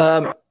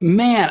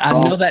 Man, I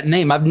know that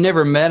name. I've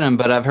never met him,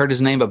 but I've heard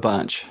his name a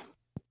bunch.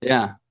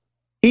 Yeah.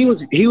 He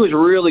was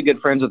really good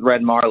friends with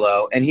Red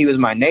Marlowe, and he was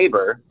my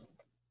neighbor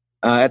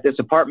at this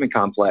apartment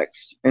complex.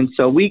 And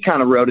so we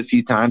kind of wrote a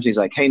few times. He's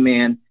like, hey,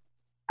 man,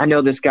 I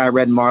know this guy,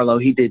 Red Marlowe.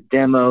 He did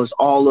demos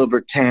all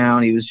over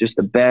town. He was just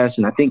the best,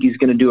 and I think he's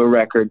going to do a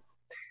record.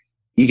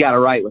 You got to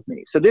write with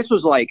me. So this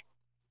was like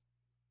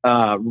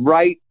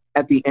right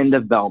at the end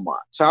of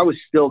Belmont. So I was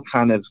still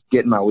kind of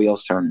getting my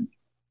wheels turning.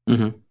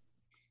 Mm-hmm. So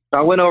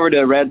I went over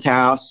to Red's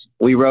house.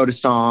 We wrote a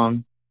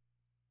song.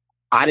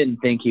 I didn't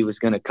think he was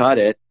going to cut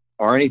it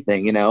or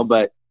anything,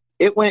 but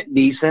it went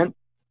decent.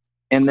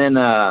 And then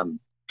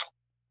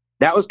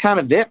that was kind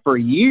of it for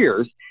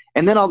years.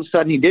 And then all of a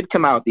sudden he did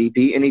come out with the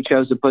EP, and he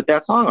chose to put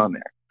that song on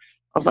there.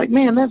 I was like,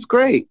 man, that's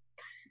great.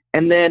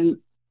 And then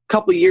a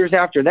couple of years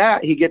after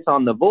that, he gets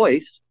on The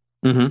Voice.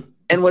 Mm-hmm.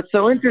 And what's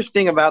so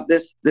interesting about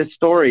this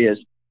story is,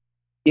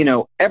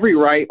 every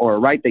right or a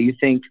right that you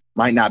think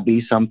might not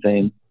be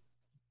something,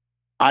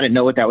 I didn't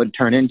know what that would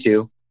turn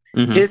into.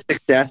 Mm-hmm. His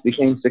success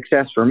became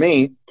success for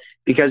me,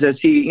 because as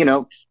he,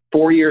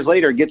 4 years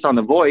later gets on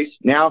The Voice,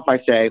 now if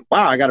I say,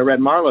 wow, I got a Red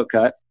Marlowe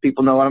cut,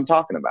 people know what I'm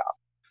talking about.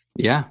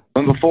 Yeah.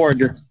 When before,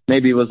 just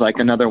maybe it was like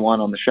another one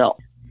on the shelf.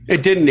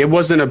 It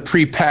wasn't a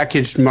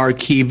prepackaged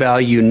marquee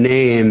value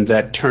name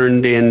that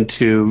turned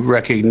into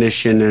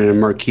recognition and a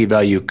marquee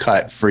value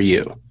cut for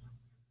you.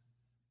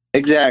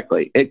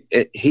 Exactly.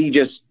 He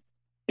just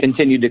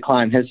continued to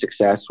climb his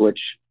success, which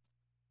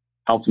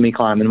helped me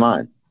climb in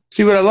mine.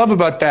 See, what I love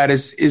about that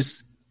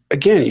is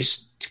again, you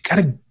got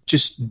to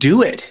just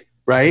do it,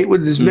 right?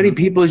 With as many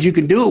people as you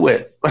can do it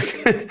with.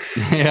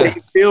 That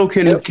you feel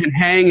can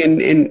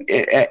hang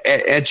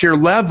at your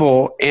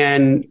level,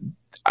 and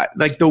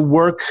like the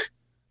work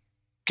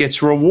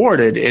gets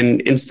rewarded. And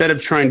instead of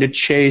trying to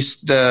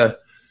chase like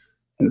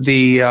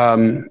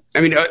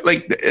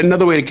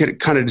another way to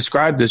kind of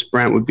describe this,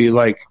 Brent, would be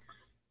like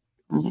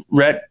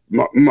Red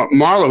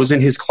Marlowe was in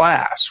his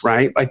class,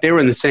 right? Like they were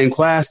in the same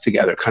class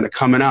together, kind of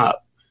coming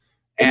up,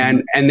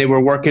 and they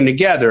were working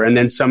together. And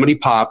then somebody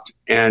popped,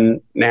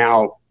 and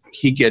now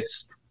he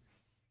gets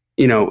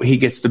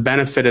the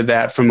benefit of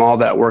that from all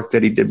that work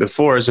that he did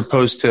before, as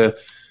opposed to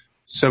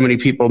so many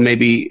people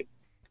maybe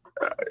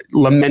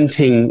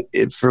lamenting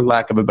it, for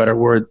lack of a better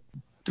word,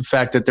 the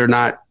fact that they're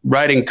not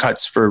writing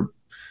cuts for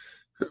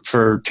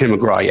Tim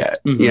McGraw yet,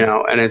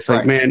 and it's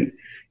like, man,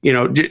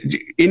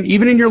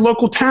 even in your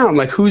local town,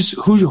 like who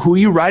are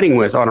you writing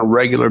with on a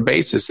regular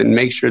basis, and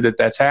make sure that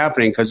that's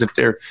happening. Because if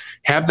they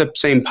have the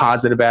same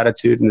positive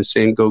attitude and the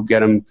same go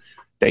get 'em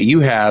that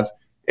you have,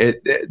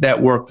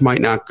 that work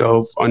might not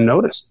go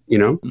unnoticed.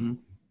 Mm-hmm.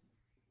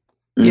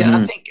 Yeah,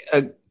 I think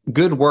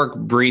good work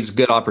breeds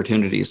good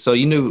opportunities. So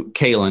you knew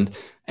Kalen,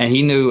 and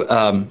he knew,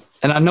 and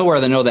I know where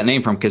they know that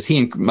name from because he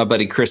and my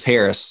buddy Chris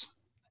Harris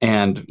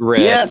and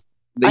Red.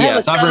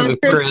 Yes, so I've run with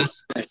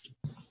Chris.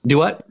 Do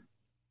what?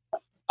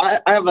 I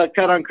have a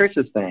cut on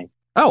Chris's thing.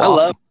 Oh,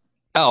 awesome.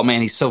 Oh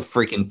man, he's so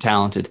freaking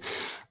talented.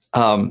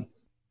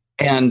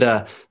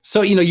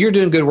 So you're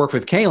doing good work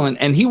with Kalen,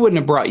 and he wouldn't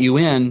have brought you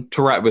in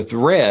to write with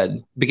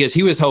Red because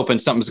he was hoping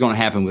something was going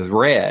to happen with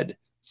Red.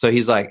 So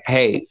he's like,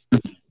 hey,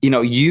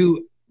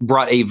 you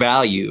brought a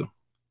value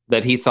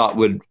that he thought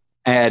would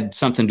add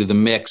something to the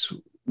mix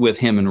with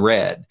him and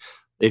Red.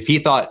 If he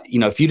thought,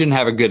 if you didn't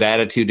have a good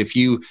attitude, if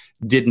you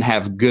didn't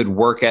have good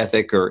work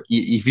ethic, or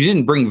if you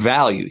didn't bring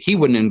value, he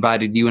wouldn't have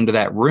invited you into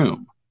that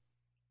room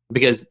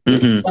because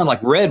it sounded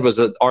like Red was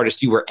an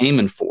artist you were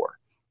aiming for.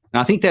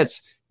 And I think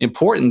that's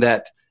important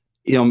that,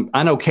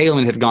 I know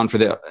Kalen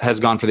has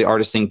gone for the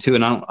artist thing too.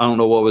 And I don't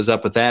know what was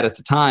up with that at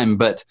the time,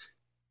 but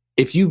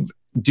if you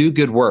do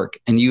good work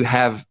and you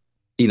have,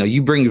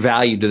 you bring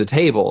value to the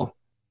table,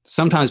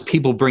 sometimes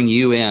people bring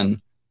you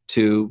in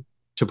to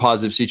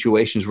positive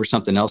situations where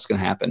something else can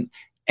happen.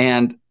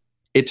 And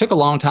it took a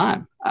long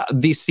time.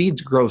 These seeds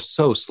grow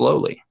so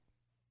slowly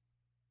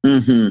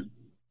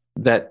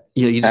that,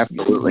 you just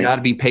got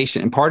to be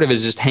patient. And part of it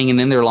is just hanging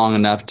in there long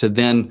enough to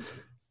then,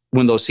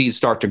 when those seeds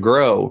start to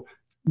grow,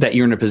 that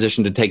you're in a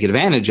position to take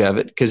advantage of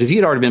it. Because if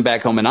you'd already been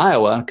back home in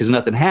Iowa because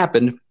nothing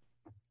happened,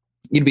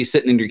 you'd be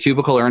sitting in your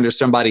cubicle or under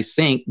somebody's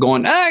sink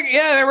going,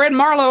 Red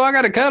Marlowe, I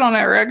got a cut on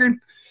that record.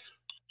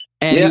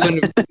 And you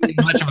wouldn't be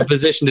in much of a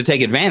position to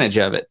take advantage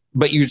of it,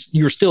 but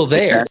you're still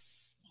there.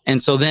 And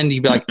so then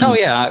you'd be like, oh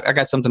yeah, I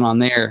got something on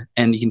there.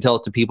 And you can tell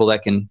it to people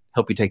that can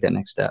help you take that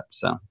next step.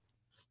 So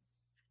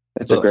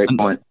that's a great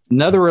point.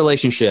 Another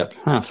relationship.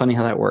 Funny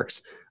how that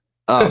works.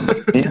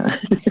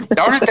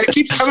 Darn it, that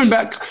keeps coming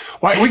back.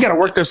 We got to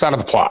work this out of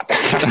the plot.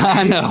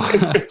 I know.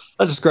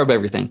 Let's just scrub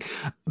everything.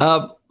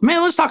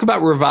 Let's talk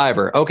about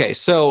Reviver. Okay,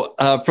 so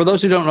for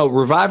those who don't know,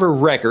 Reviver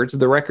Records,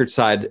 the record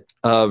side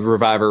of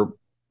Reviver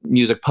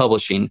Music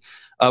Publishing,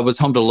 was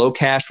home to Low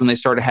Cash when they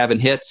started having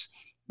hits.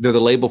 They're the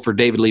label for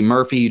David Lee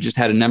Murphy, who just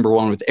had a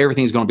 #1 with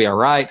Everything's Gonna Be All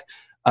Right.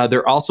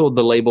 They're also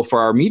the label for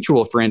our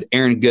mutual friend,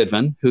 Aaron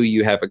Goodman, who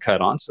you have a cut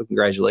on. So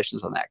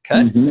congratulations on that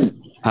cut.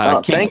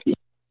 Thank you.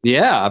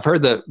 Yeah, I've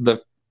heard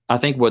I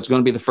think what's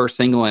going to be the first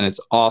single, and it's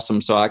awesome.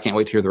 So I can't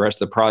wait to hear the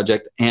rest of the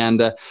project.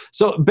 And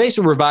so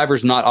basically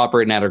Reviver's not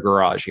operating out of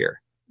garage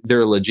here.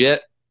 They're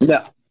legit.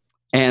 Yeah.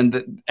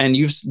 And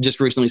you've just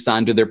recently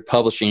signed to their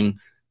publishing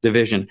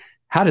division.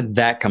 How did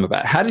that come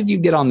about? How did you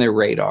get on their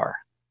radar?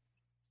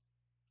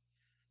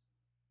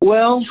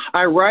 Well,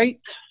 I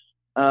write.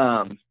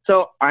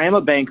 So I am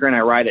a banker and I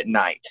write at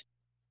night.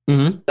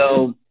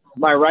 So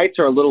my rights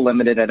are a little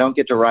limited. I don't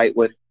get to write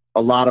with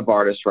a lot of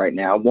artists right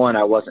now. One,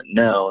 I wasn't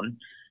known.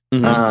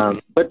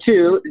 But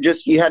two,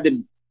 just you had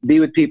to be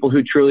with people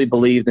who truly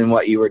believed in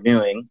what you were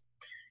doing.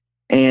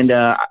 And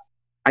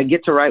I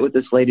get to write with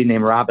this lady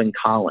named Robin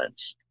Collins.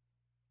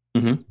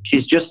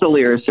 She's just a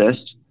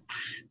lyricist.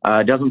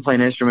 Doesn't play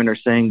an instrument or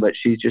sing, but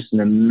she's just an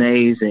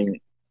amazing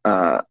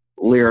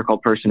lyrical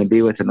person to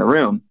be with in the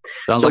room.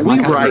 Sounds so like my we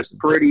kind write of person.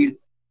 pretty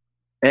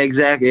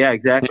exactly. Yeah,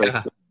 exactly.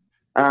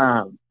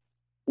 Yeah.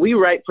 We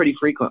write pretty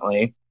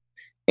frequently,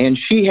 and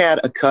she had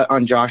a cut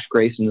on Josh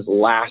Grayson's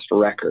last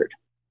record.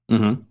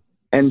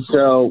 And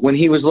so when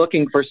he was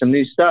looking for some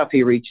new stuff,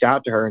 he reached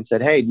out to her and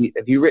said, "Hey,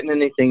 have you written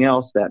anything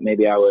else that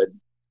maybe I would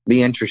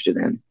be interested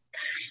in?"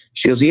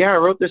 She goes, "Yeah, I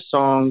wrote this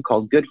song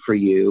called Good For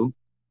You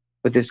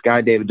with this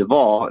guy, David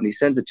Duvall," and he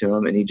sends it to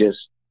him, and he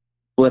just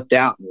flipped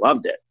out and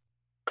loved it.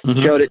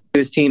 Showed it to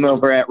his team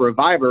over at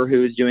Reviver,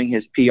 who was doing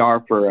his PR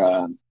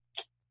for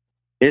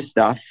his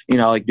stuff,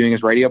 like doing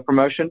his radio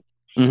promotion.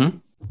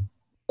 And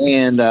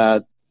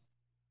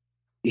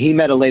he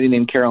met a lady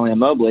named Carol Ann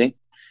Mobley,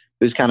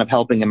 who's kind of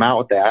helping him out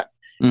with that.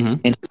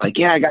 And he's like,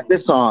 "Yeah, I got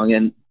this song."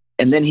 And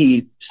then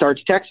he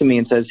starts texting me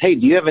and says, "Hey,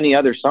 do you have any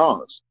other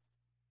songs?"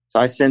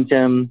 So I sent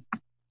him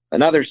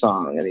another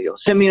song, and he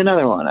goes, "Send me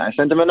another one." I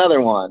sent him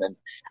another one, and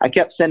I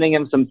kept sending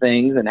him some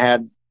things,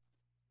 and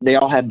they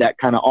all had that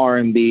kind of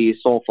R&B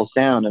soulful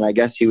sound. And I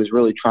guess he was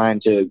really trying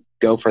to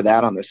go for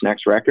that on this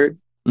next record.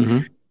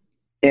 And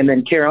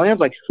then Carol Ann's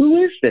like,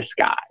 "Who is this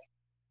guy?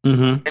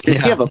 And does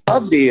he have a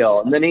pub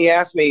deal?" And then he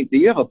asked me, "Do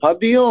you have a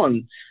pub deal?"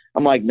 And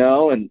I'm like,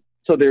 "No." And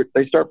so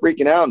they start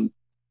freaking out. And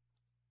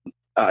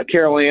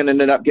Carol Ann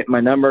ended up getting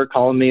my number,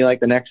 calling me like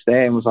the next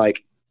day, and was like,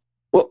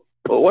 "Well,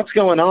 what's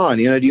going on?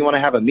 Do you want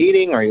to have a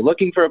meeting? Are you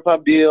looking for a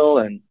pub deal?"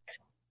 And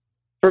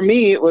for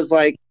me, it was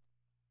like,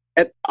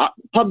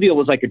 pub deal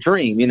was like a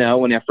dream,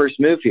 when I first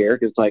moved here.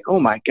 It's like, oh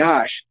my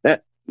gosh,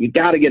 that you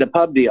got to get a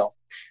pub deal.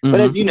 But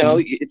as you know,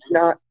 it's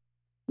not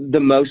the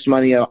most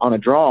money on a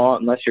draw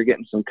unless you're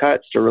getting some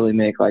cuts to really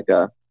make like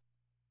a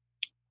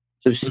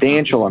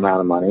substantial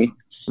amount of money.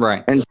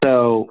 Right. And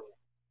so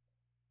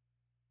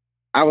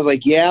I was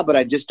like, yeah, but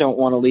I just don't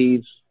want to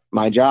leave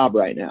my job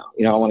right now.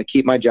 You know, I want to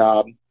keep my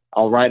job.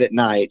 I'll write at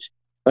night,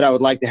 but I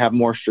would like to have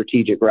more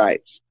strategic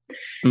rights.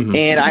 Mm-hmm.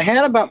 And I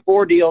had about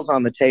 4 deals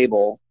on the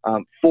table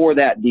for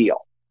that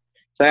deal.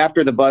 So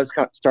after the buzz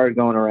started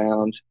going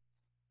around,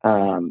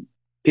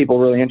 people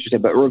were really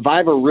interested. But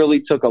Reviver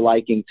really took a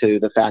liking to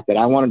the fact that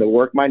I wanted to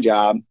work my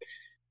job.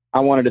 I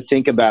wanted to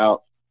think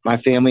about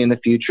my family in the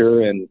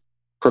future and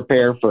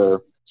prepare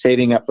for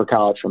saving up for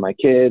college for my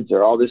kids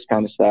or all this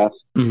kind of stuff.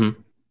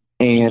 Mm-hmm.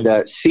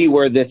 And see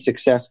where this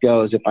success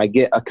goes if I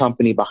get a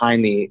company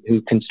behind me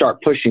who can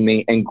start pushing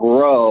me and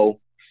grow.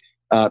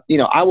 You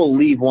know, I will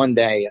leave one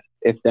day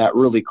if that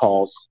really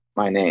calls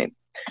my name.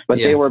 But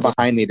they were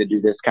behind me to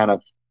do this kind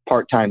of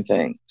part-time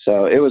thing.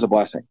 So it was a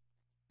blessing.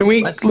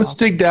 Let's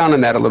dig down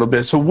on that a little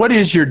bit. So what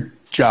is your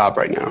job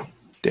right now,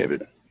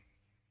 David?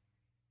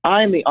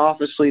 I'm the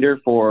office leader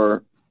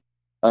for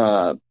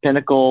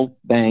Pinnacle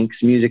Bank's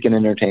music and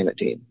entertainment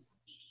team.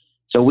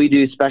 So we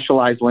do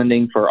specialized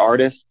lending for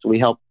artists. We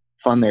help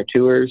fund their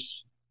tours.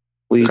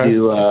 We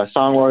do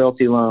song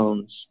royalty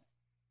loans,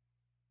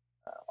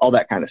 all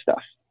that kind of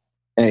stuff.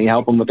 And you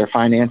help them with their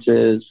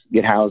finances,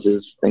 get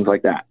houses, things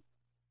like that.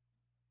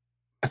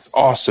 That's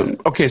awesome.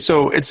 Okay,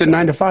 so it's a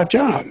 9-to-5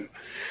 job.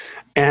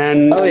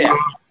 And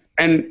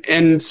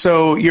and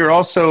so you're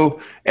also,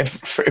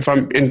 if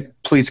I'm, and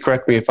please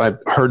correct me if I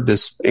heard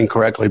this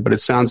incorrectly, but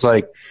it sounds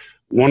like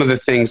one of the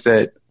things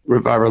that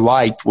Reviver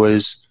liked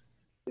was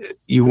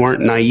you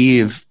weren't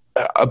naive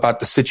about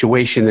the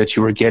situation that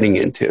you were getting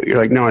into. You're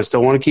like, no, I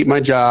still want to keep my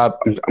job.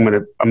 I'm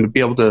gonna be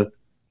able to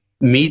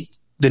meet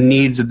the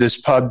needs of this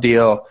pub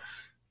deal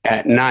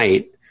at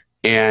night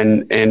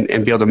and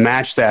be able to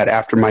match that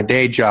after my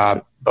day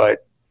job.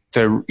 But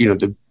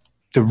the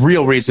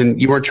real reason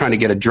you weren't trying to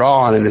get a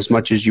draw on it as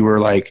much as you were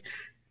like,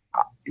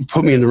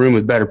 put me in the room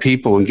with better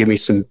people and give me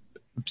some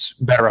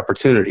better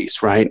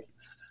opportunities, right?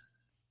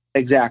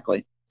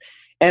 Exactly.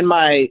 And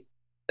my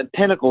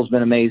Pinnacle's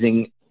been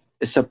amazing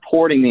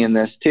supporting me in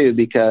this too,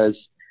 because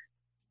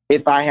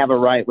if I have a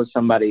right with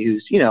somebody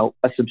who's, you know,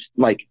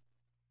 like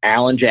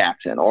Alan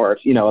Jackson, or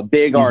if, you know, a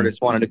big artist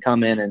wanted to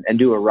come in and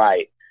do a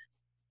right,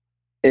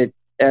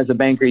 as a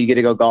banker, you get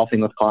to go golfing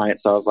with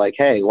clients. So I was like,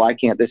 hey, why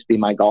can't this be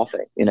my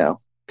golfing? You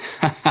know,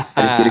 I just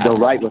get to go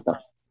right with them.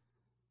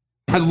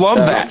 I love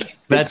that.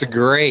 That's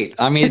great.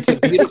 I mean, it's a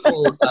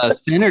beautiful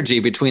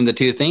synergy between the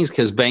two things,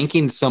 because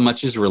banking so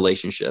much is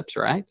relationships,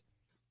 right?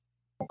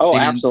 Oh,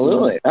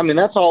 absolutely. I mean,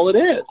 that's all it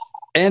is.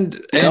 And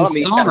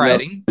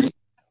songwriting,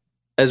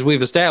 as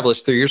we've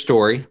established through your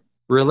story,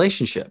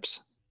 relationships.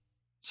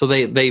 So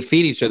they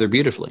feed each other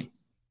beautifully.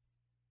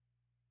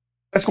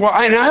 That's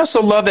why, and I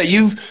also love that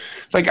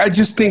I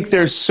just think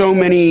there's so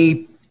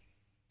many.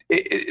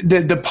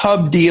 The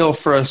pub deal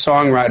for a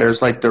songwriter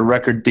is like the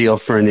record deal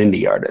for an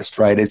indie artist,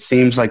 right? It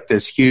seems like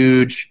this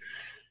huge,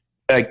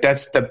 like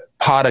that's the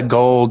pot of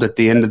gold at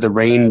the end of the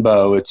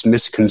rainbow. It's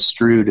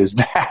misconstrued as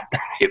that,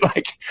 right?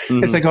 Like,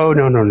 It's like, oh,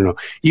 no.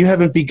 You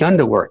haven't begun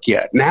to work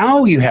yet.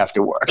 Now you have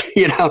to work.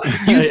 You know,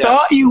 you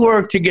thought you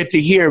worked to get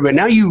to here, but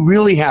now you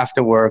really have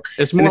to work.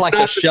 It's more like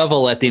a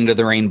shovel at the end of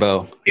the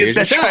rainbow.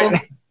 That's right.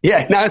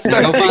 Yeah, now it's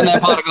starting to find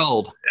that pot of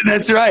gold.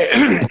 That's right.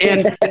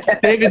 And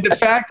David, the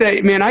fact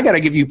that, man, I got to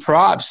give you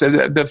props.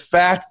 The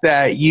fact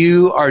that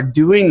you are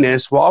doing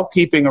this while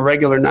keeping a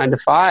regular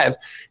 9-to-5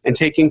 and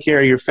taking care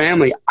of your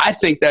family, I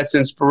think that's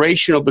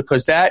inspirational,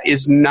 because that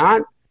is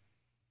not.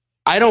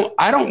 I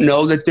don't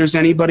know that there's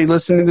anybody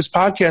listening to this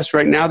podcast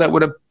right now that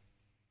would have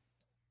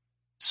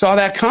saw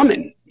that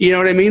coming. You know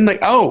what I mean? Like,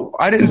 oh,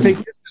 I didn't think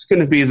this was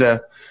going to be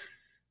the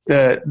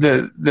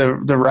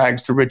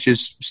rags to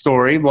riches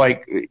story.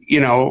 Like,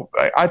 you know,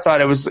 I thought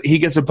it was, he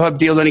gets a pub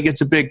deal, then he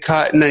gets a big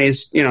cut, and then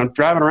he's, you know,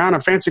 driving around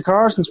in fancy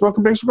cars and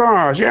smoking big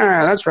cigars.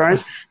 Yeah, that's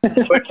right.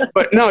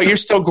 but no, you're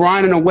still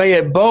grinding away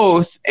at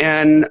both.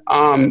 And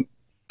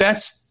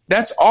that's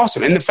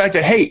awesome. And the fact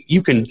that, hey,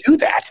 you can do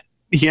that,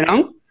 you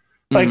know,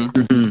 like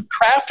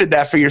crafted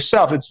that for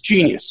yourself. It's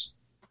genius.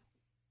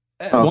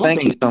 Oh,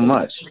 thank you so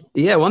much.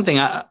 Yeah. One thing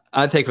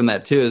I take from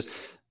that too is,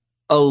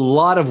 a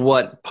lot of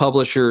what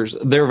publishers,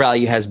 their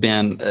value has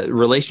been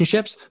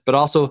relationships, but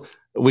also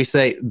we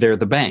say they're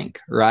the bank,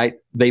 right?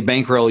 They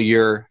bankroll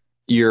your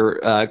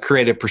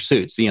creative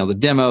pursuits, you know, the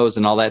demos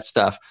and all that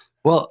stuff.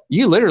 Well,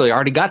 you literally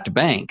already got to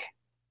bank.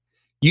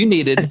 You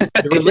needed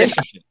the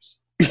relationships.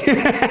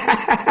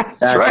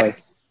 That's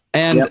right.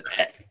 And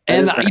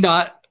you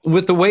know,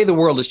 with the way the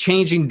world is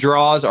changing,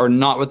 draws are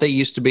not what they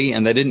used to be,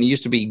 and they didn't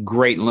used to be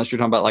great unless you're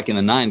talking about like in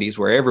the 90s,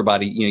 where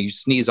everybody, you know, you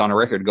sneeze on a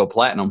record to go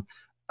platinum.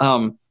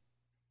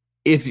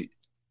 If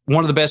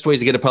one of the best ways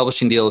to get a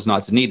publishing deal is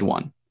not to need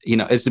one, you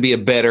know, is to be a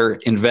better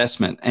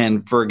investment.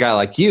 And for a guy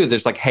like you,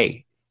 there's like,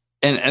 hey,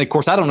 and of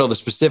course, I don't know the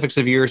specifics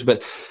of yours,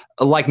 but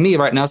like me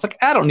right now, it's like,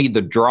 I don't need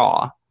the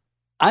draw.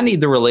 I need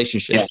the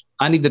relationship. Yeah.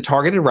 I need the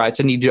targeted rights.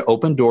 I need you to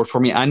open doors for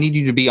me. I need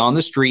you to be on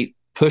the street,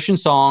 pushing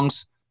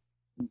songs,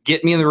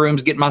 get me in the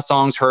rooms, getting my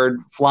songs heard,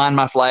 flying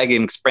my flag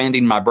and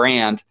expanding my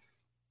brand.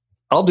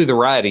 I'll do the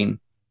writing,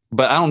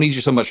 but I don't need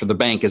you so much for the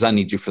bank as I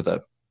need you for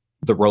the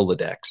the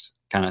Rolodex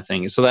kind of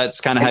thing. So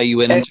that's kind of how you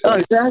went into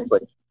it.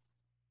 Exactly.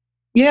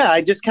 Yeah,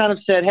 I just kind of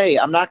said, hey,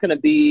 I'm not going to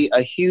be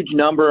a huge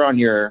number on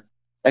your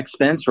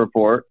expense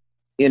report.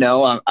 You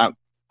know, I'm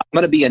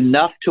going to be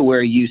enough to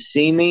where you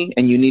see me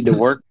and you need to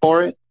work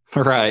for it.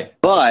 Right.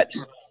 But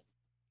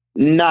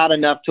not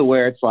enough to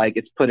where it's like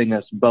it's putting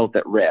us both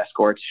at risk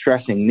or it's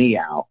stressing me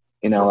out.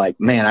 You know, like,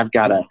 man, I've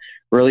got to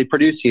really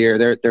produce here.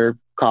 They're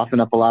coughing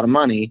up a lot of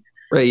money.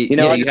 Right. You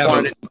know, I just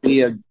wanted it to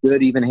be a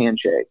good, even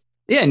handshake.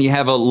 Yeah, and you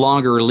have a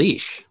longer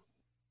leash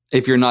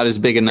if you're not as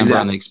big a number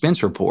on the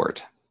expense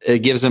report. It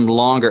gives them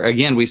longer.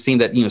 Again, we've seen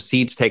that, you know,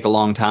 seeds take a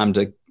long time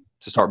to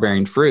start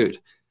bearing fruit.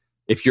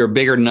 If you're a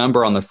bigger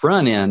number on the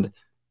front end,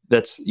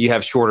 you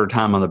have shorter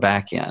time on the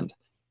back end.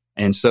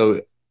 And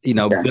so, you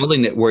know,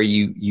 building it where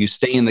you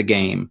stay in the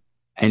game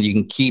and you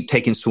can keep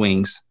taking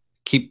swings,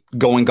 keep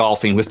going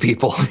golfing with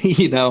people,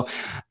 you know,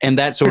 and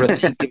that sort of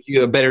thing gives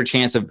you a better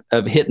chance of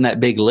hitting that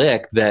big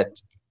lick that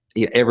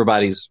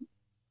everybody's,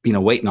 you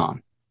know, waiting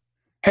on.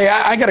 Hey,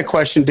 I got a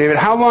question, David.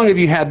 How long have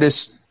you had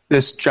this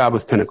job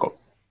with Pinnacle?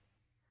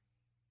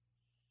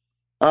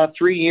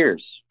 3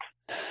 years.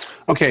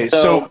 Okay,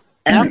 so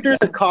after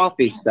the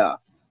coffee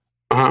stuff,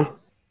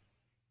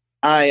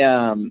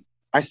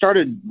 I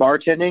started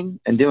bartending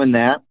and doing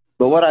that.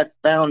 But what I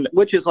found,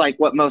 which is like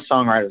what most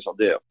songwriters will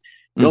do,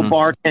 go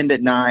bartend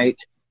at night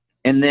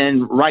and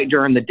then right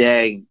during the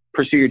day,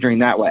 pursue your dream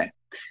that way.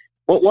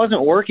 What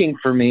wasn't working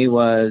for me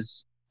was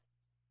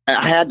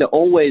I had to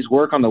always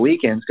work on the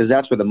weekends because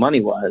that's where the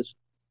money was.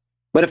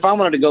 But if I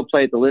wanted to go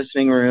play at the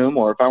listening room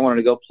or if I wanted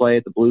to go play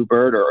at the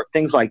Bluebird or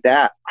things like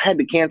that, I had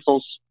to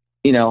cancel,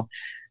 you know,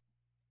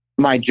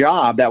 my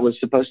job that was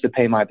supposed to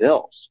pay my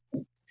bills.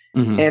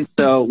 And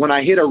so when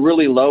I hit a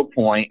really low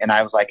point and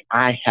I was like,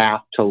 I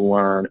have to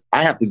learn,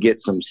 I have to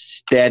get some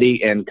steady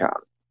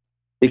income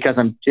because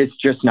it's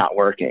just not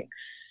working.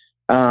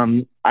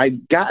 I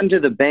got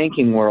into the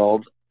banking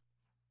world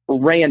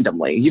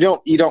randomly. You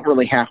don't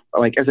really have,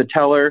 like, as a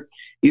teller,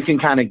 you can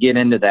kind of get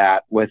into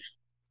that with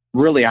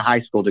really a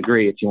high school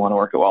degree if you want to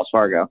work at Wells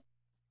Fargo.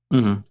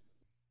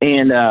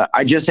 And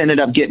I just ended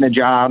up getting a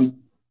job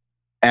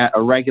at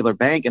a regular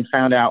bank and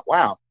found out,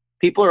 wow,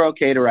 people are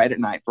okay to write at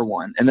night, for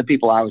one. And the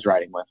people I was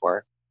writing with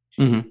were,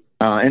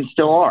 and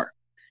still are.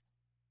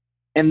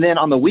 And then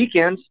on the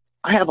weekends,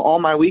 I have all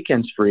my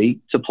weekends free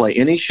to play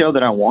any show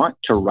that I want,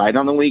 to write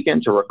on the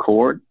weekend, to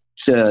record,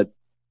 to,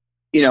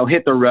 you know,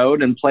 hit the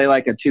road and play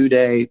like a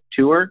 2-day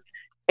tour.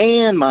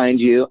 And mind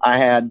you, I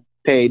had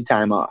paid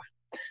time off.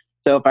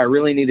 So if I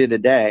really needed a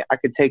day, I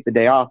could take the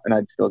day off and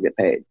I'd still get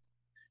paid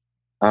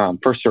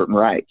for certain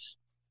rights.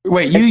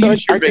 Wait, you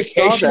use your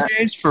vacation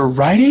days for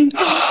writing?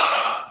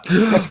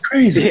 That's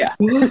crazy. Yeah.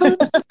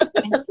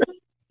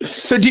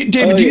 So,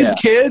 David, do you have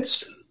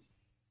kids?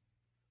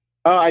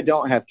 Oh, I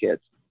don't have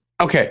kids.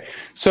 Okay.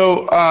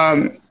 So,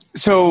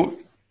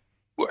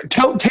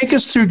 take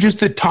us through just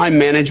the time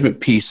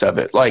management piece of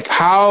it. Like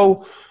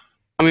a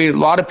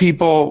lot of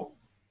people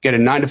get a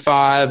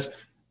 9-to-5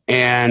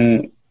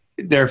 and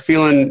they're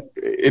feeling,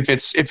 if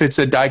it's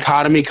a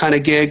dichotomy kind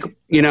of gig,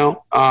 you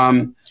know,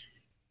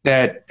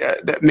 that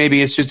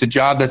maybe it's just a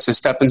job that's a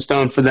stepping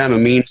stone for them, a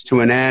means to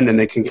an end, and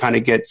they can kind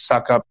of get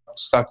stuck up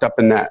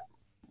in that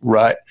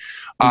rut.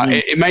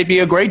 It might be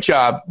a great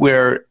job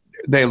where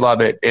they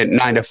love it at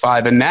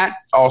 9-to-5, and that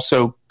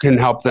also can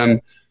help them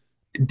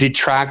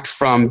detract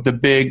from the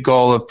big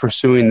goal of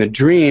pursuing the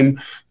dream,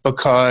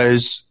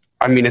 because,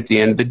 I mean, at the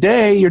end of the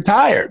day, you're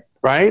tired,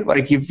 right?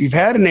 Like you've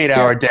had an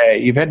 8-hour day,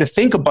 you've had to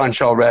think a bunch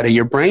already,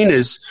 your brain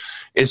is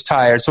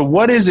tired. So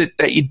what is it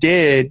that you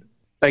did?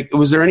 Like,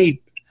 was there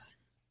any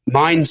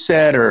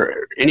mindset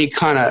or any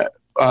kind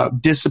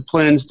of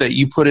disciplines that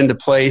you put into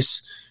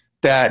place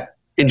that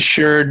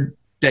ensured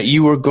that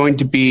you were going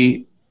to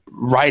be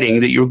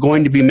writing, that you were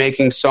going to be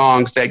making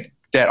songs that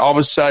all of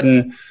a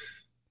sudden,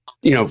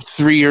 you know,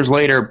 3 years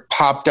later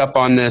popped up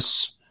on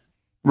this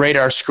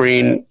radar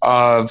screen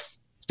of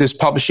this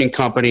publishing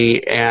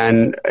company,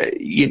 and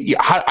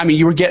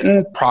you were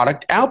getting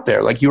product out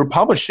there, like you were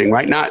publishing,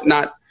 right?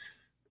 Not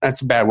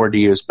that's a bad word to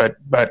use, but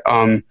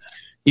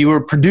you were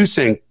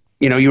producing.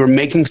 You know, you were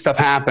making stuff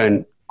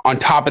happen on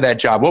top of that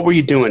job. What were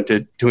you doing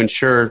to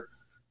ensure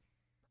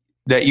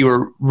that you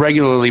were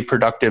regularly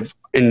productive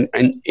in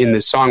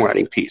the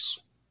songwriting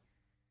piece?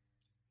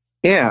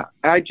 Yeah,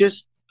 I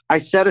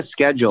set a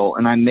schedule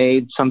and I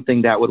made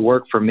something that would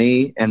work for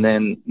me. And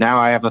then now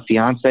I have a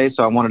fiance,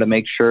 so I wanted to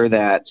make sure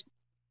that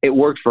it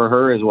worked for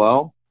her as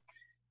well.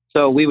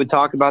 So we would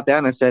talk about that.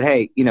 And I said,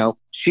 hey, you know,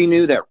 she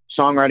knew that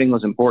songwriting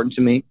was important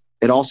to me.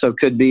 It also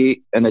could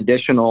be an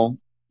additional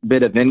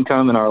bit of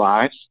income in our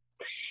lives.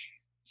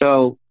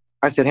 So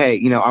I said, hey,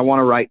 you know, I want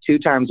to write 2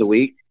 times a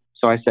week.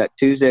 So I set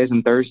Tuesdays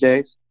and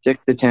Thursdays, 6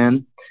 to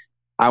 10.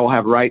 I will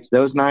have writes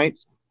those nights.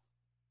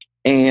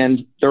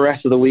 And the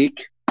rest of the week,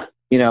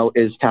 you know,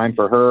 is time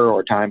for her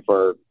or time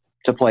to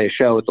play a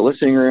show at the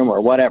listening room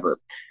or whatever.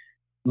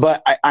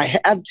 But I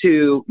had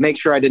to make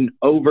sure I didn't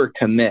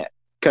overcommit,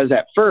 because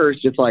at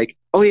first it's like,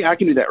 oh yeah, I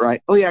can do that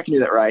right. Oh yeah, I can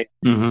do that right.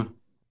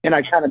 And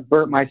I kind of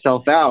burnt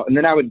myself out. And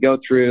then I would go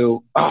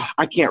through,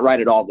 I can't write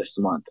it all this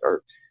month,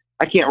 or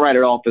I can't write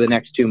it all for the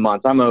next 2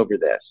 months. I'm over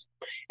this.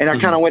 And I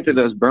kind of went through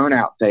those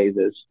burnout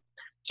phases.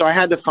 So I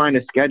had to find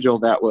a schedule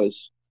that was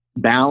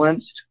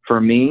balanced for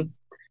me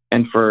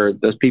and for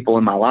those people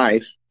in my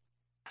life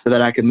so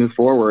that I could move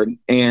forward.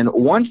 And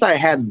once I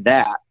had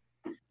that,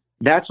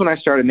 that's when I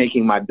started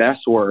making my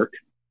best work.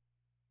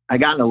 I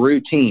got in a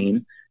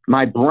routine.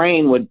 My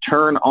brain would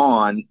turn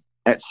on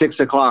at 6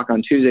 o'clock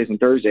on Tuesdays and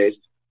Thursdays.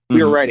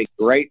 We were writing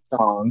great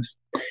songs.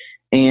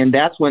 And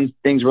that's when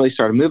things really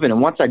started moving. And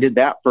once I did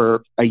that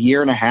for a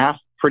year and a half,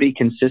 pretty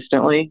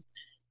consistently,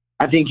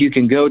 I think you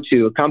can go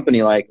to a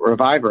company like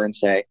Reviver and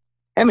say,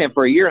 hey man,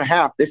 for a year and a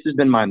half, this has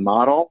been my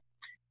model.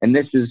 And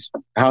this is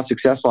how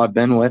successful I've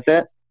been with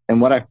it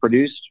and what I've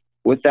produced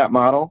with that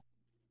model.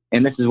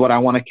 And this is what I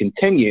want to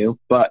continue.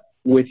 But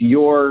with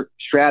your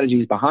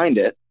strategies behind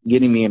it,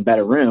 getting me in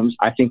better rooms,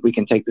 I think we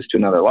can take this to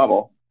another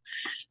level.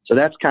 So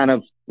that's kind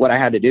of what I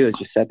had to do, is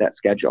just set that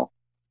schedule.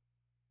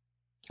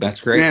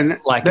 That's great. Man,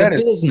 like that a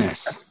is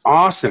business.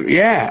 Awesome.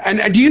 Yeah.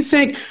 And do you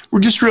think, we're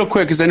just real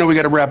quick, because I know we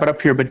got to wrap it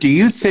up here, but do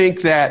you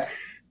think that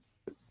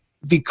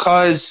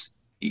because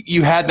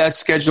you had that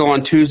schedule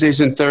on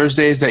Tuesdays and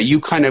Thursdays, that you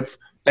kind of,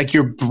 like,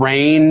 your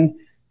brain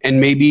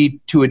and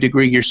maybe to a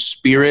degree your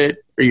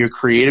spirit or your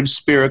creative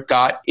spirit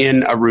got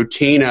in a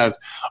routine of,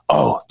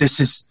 oh, this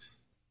is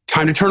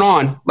time to turn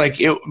on.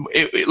 Like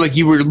like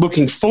you were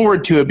looking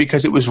forward to it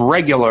because it was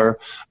regular,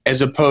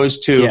 as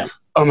opposed to,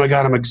 oh my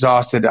God, I'm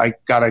exhausted. I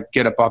got to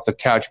get up off the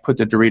couch, put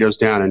the Doritos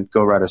down, and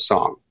go write a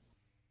song.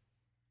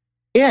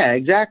 Yeah,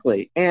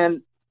 exactly.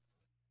 And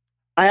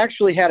I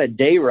actually had a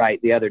day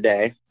write the other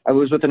day. I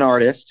was with an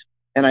artist,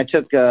 and I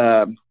took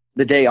the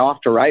day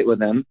off to write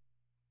with him.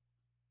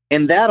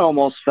 And that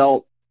almost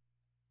felt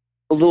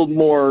a little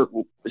more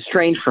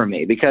strange for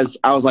me, because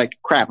I was like,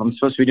 crap, I'm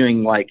supposed to be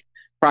doing like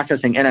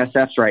processing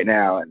NSFs right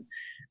now. And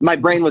my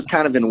brain was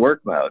kind of in work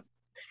mode.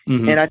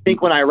 Mm-hmm. And I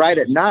think when I write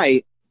at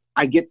night,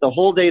 I get the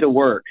whole day to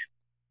work.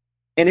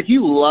 And if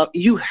you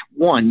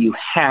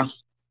have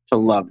to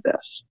love this.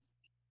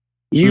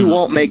 You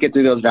won't make it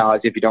through those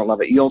valleys if you don't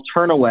love it. You'll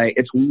turn away.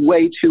 It's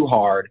way too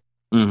hard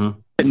to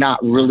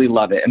not really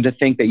love it, and to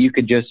think that you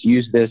could just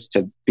use this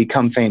to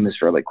become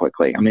famous really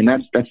quickly. I mean,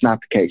 that's not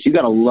the case. You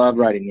got to love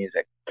writing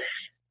music.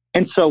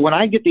 And so when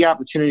I get the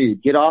opportunity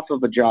to get off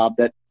of a job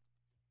that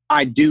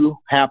I do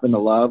happen to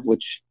love,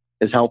 which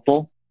is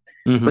helpful,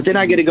 but then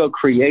I get to go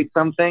create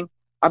something.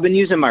 I've been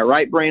using my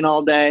right brain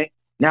all day.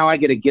 Now I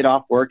get to get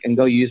off work and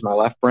go use my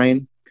left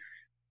brain.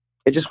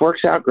 It just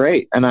works out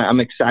great. And I'm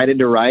excited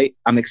to write.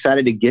 I'm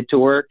excited to get to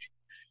work.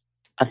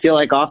 I feel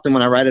like often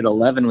when I write at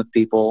 11 with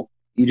people,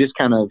 you just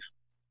kind of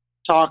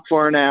talk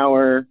for an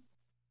hour,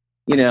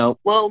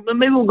 well,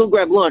 maybe we'll go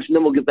grab lunch and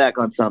then we'll get back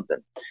on something.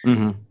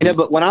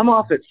 But when I'm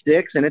off at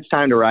 6 and it's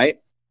time to write,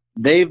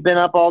 they've been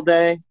up all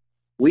day.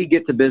 We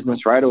get to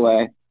business right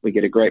away. We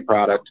get a great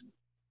product,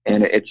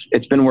 and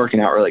it's been working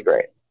out really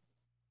great.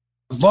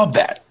 Love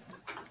that.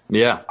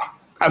 Yeah.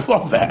 I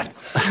love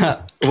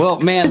that. Well,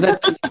 man,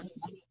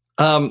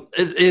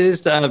 it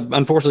is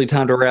unfortunately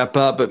time to wrap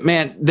up. But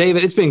man,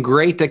 David, it's been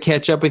great to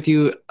catch up with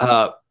you.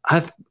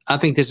 I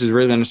think this is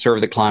really going to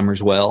serve the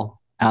climbers well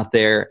out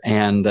there,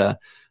 and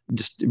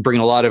just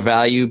bring a lot of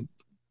value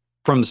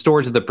from the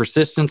stories of the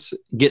persistence,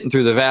 getting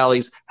through the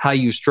valleys, how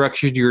you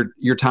structured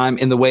your time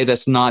in the way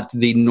that's not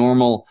the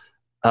normal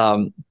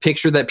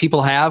picture that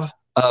people have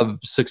of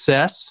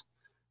success.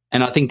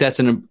 And I think that's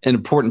an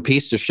important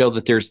piece to show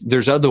that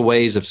there's other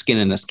ways of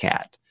skinning this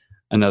cat.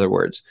 In other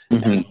words,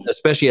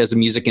 especially as the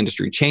music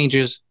industry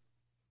changes,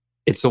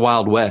 it's the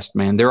Wild West,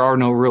 man. There are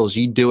no rules.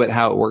 You do it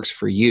how it works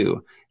for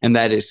you, and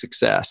that is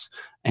success.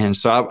 And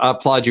so I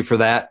applaud you for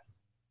that.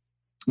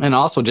 And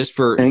also just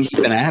for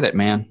keeping at it,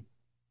 man.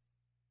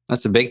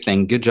 That's a big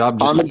thing. Good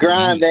job. On the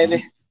grind,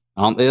 baby.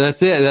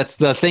 That's it. That's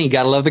the thing. You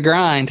got to love the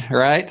grind,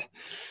 right?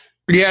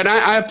 Yeah, and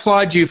I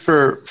applaud you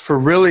for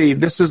really,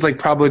 this is like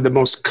probably the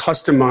most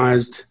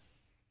customized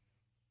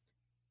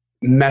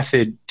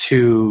method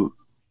to,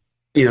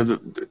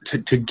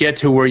 to get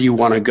to where you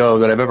want to go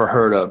that I've ever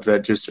heard of,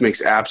 that just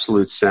makes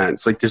absolute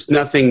sense. Like, there's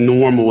nothing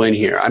normal in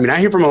here. I mean, I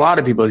hear from a lot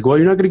of people like, well,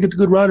 you're not going to get the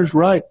good writers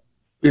right,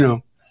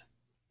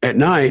 at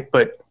night,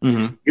 but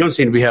you don't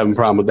seem to be having a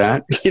problem with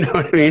that. You know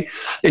what I mean?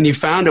 And you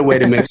found a way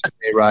to make some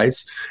day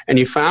writes, and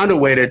you found a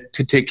way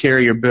to take care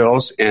of your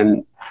bills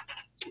and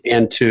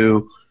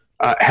to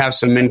have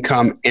some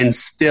income and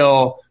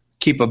still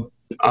keep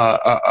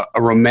a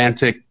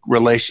romantic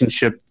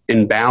relationship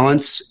in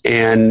balance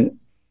and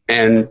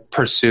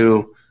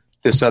pursue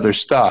this other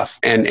stuff.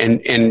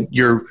 And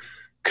you're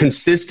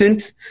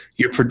consistent,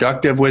 you're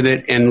productive with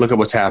it, and look at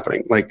what's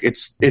happening. Like,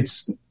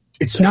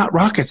 it's not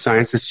rocket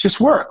science. It's just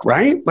work,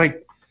 right?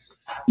 Like,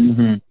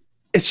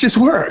 it's just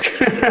work.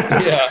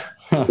 Yeah.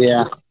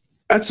 Yeah.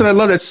 That's what I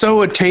love. That's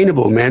so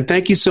attainable, man.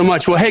 Thank you so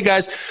much. Well, hey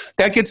guys,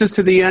 that gets us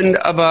to the end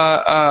of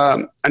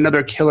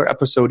another killer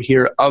episode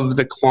here of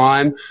The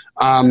Climb.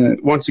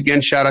 Once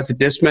again, shout out to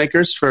Disc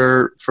Makers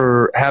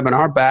for having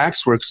our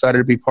backs. We're excited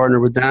to be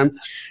partnered with them.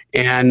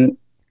 And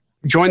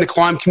join the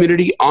Climb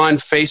community on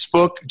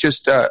Facebook.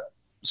 Just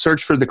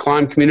search for the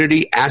Climb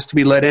community, ask to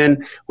be let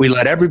in. We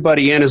let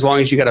everybody in as long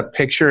as you got a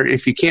picture.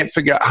 If you can't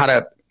figure out how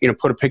to,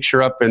 put a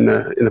picture up in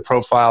the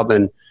profile,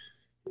 then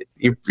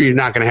you're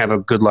not going to have a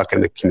good luck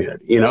in the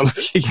community. You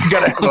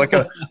got to have like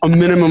a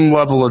minimum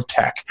level of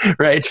tech,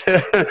 right?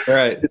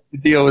 Right. To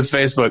deal with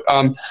Facebook.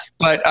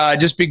 But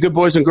just be good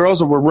boys and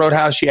girls, or we'll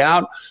roadhouse you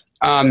out.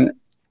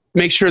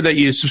 Make sure that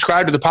you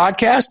subscribe to the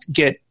podcast,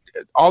 get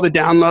all the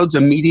downloads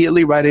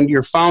immediately right into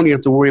your phone. You don't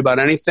have to worry about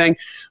anything.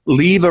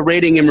 Leave a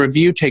rating and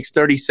review. Takes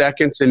 30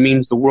 seconds. It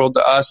means the world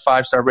to us.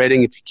 5-star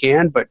rating if you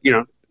can, but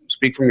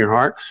speak from your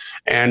heart.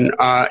 And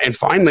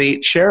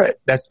finally, share it.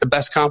 That's the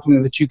best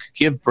compliment that you could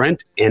give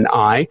Brent and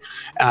I.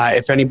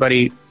 If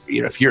anybody,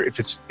 if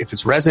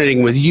it's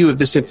resonating with you, if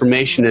this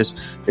information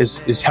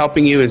is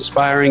helping you,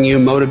 inspiring you,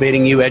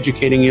 motivating you,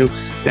 educating you,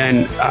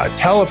 then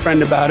tell a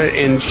friend about it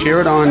and share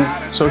it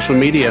on social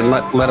media and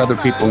let other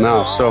people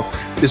know. So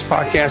this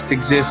podcast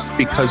exists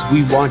because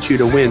we want you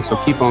to win. So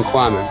keep on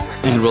climbing.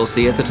 And we'll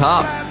see you at the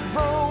top.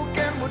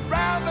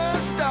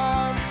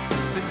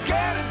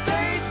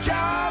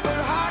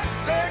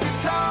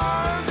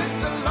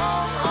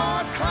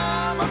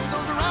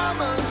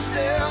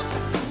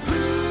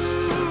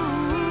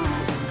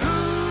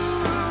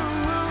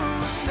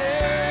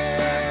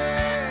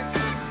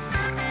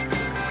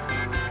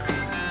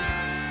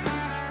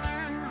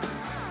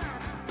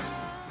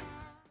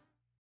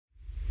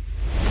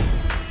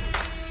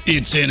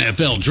 It's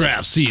NFL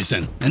draft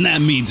season, and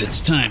that means it's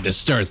time to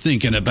start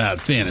thinking about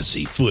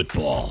fantasy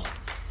football.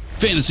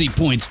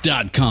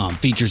 FantasyPoints.com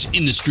features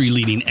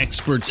industry-leading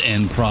experts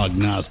and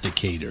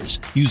prognosticators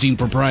using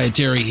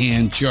proprietary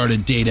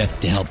hand-charted data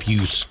to help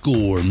you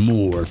score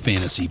more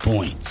fantasy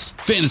points.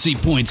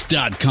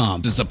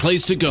 FantasyPoints.com is the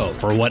place to go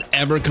for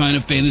whatever kind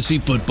of fantasy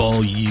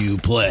football you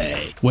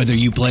play. Whether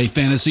you play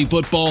fantasy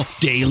football,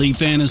 daily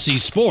fantasy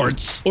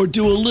sports, or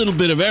do a little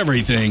bit of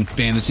everything,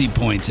 Fantasy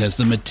Points has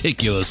the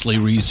meticulously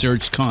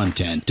researched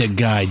content to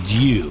guide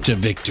you to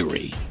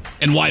victory.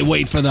 And why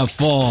wait for the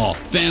fall?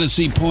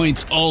 Fantasy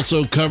Points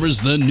also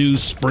covers the new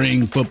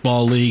spring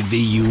football league,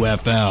 the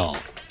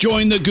UFL.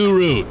 Join the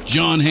guru,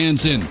 John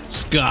Hansen,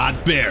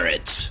 Scott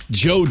Barrett,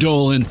 Joe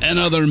Dolan, and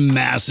other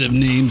massive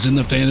names in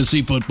the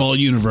fantasy football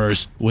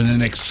universe with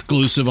an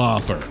exclusive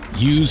offer.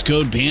 Use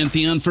code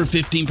Pantheon for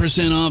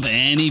 15% off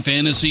any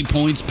Fantasy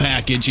Points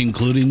package,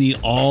 including the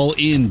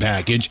all-in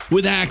package,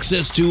 with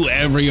access to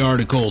every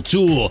article,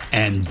 tool,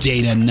 and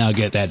data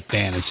nugget that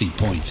Fantasy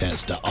Points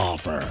has to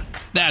offer.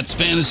 That's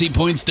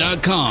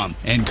FantasyPoints.com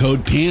and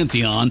code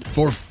Pantheon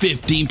for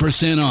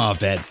 15%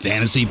 off at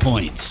Fantasy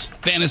Points.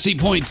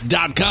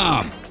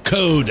 FantasyPoints.com,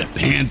 code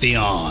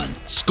Pantheon.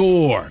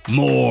 Score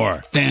more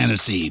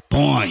fantasy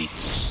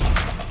points.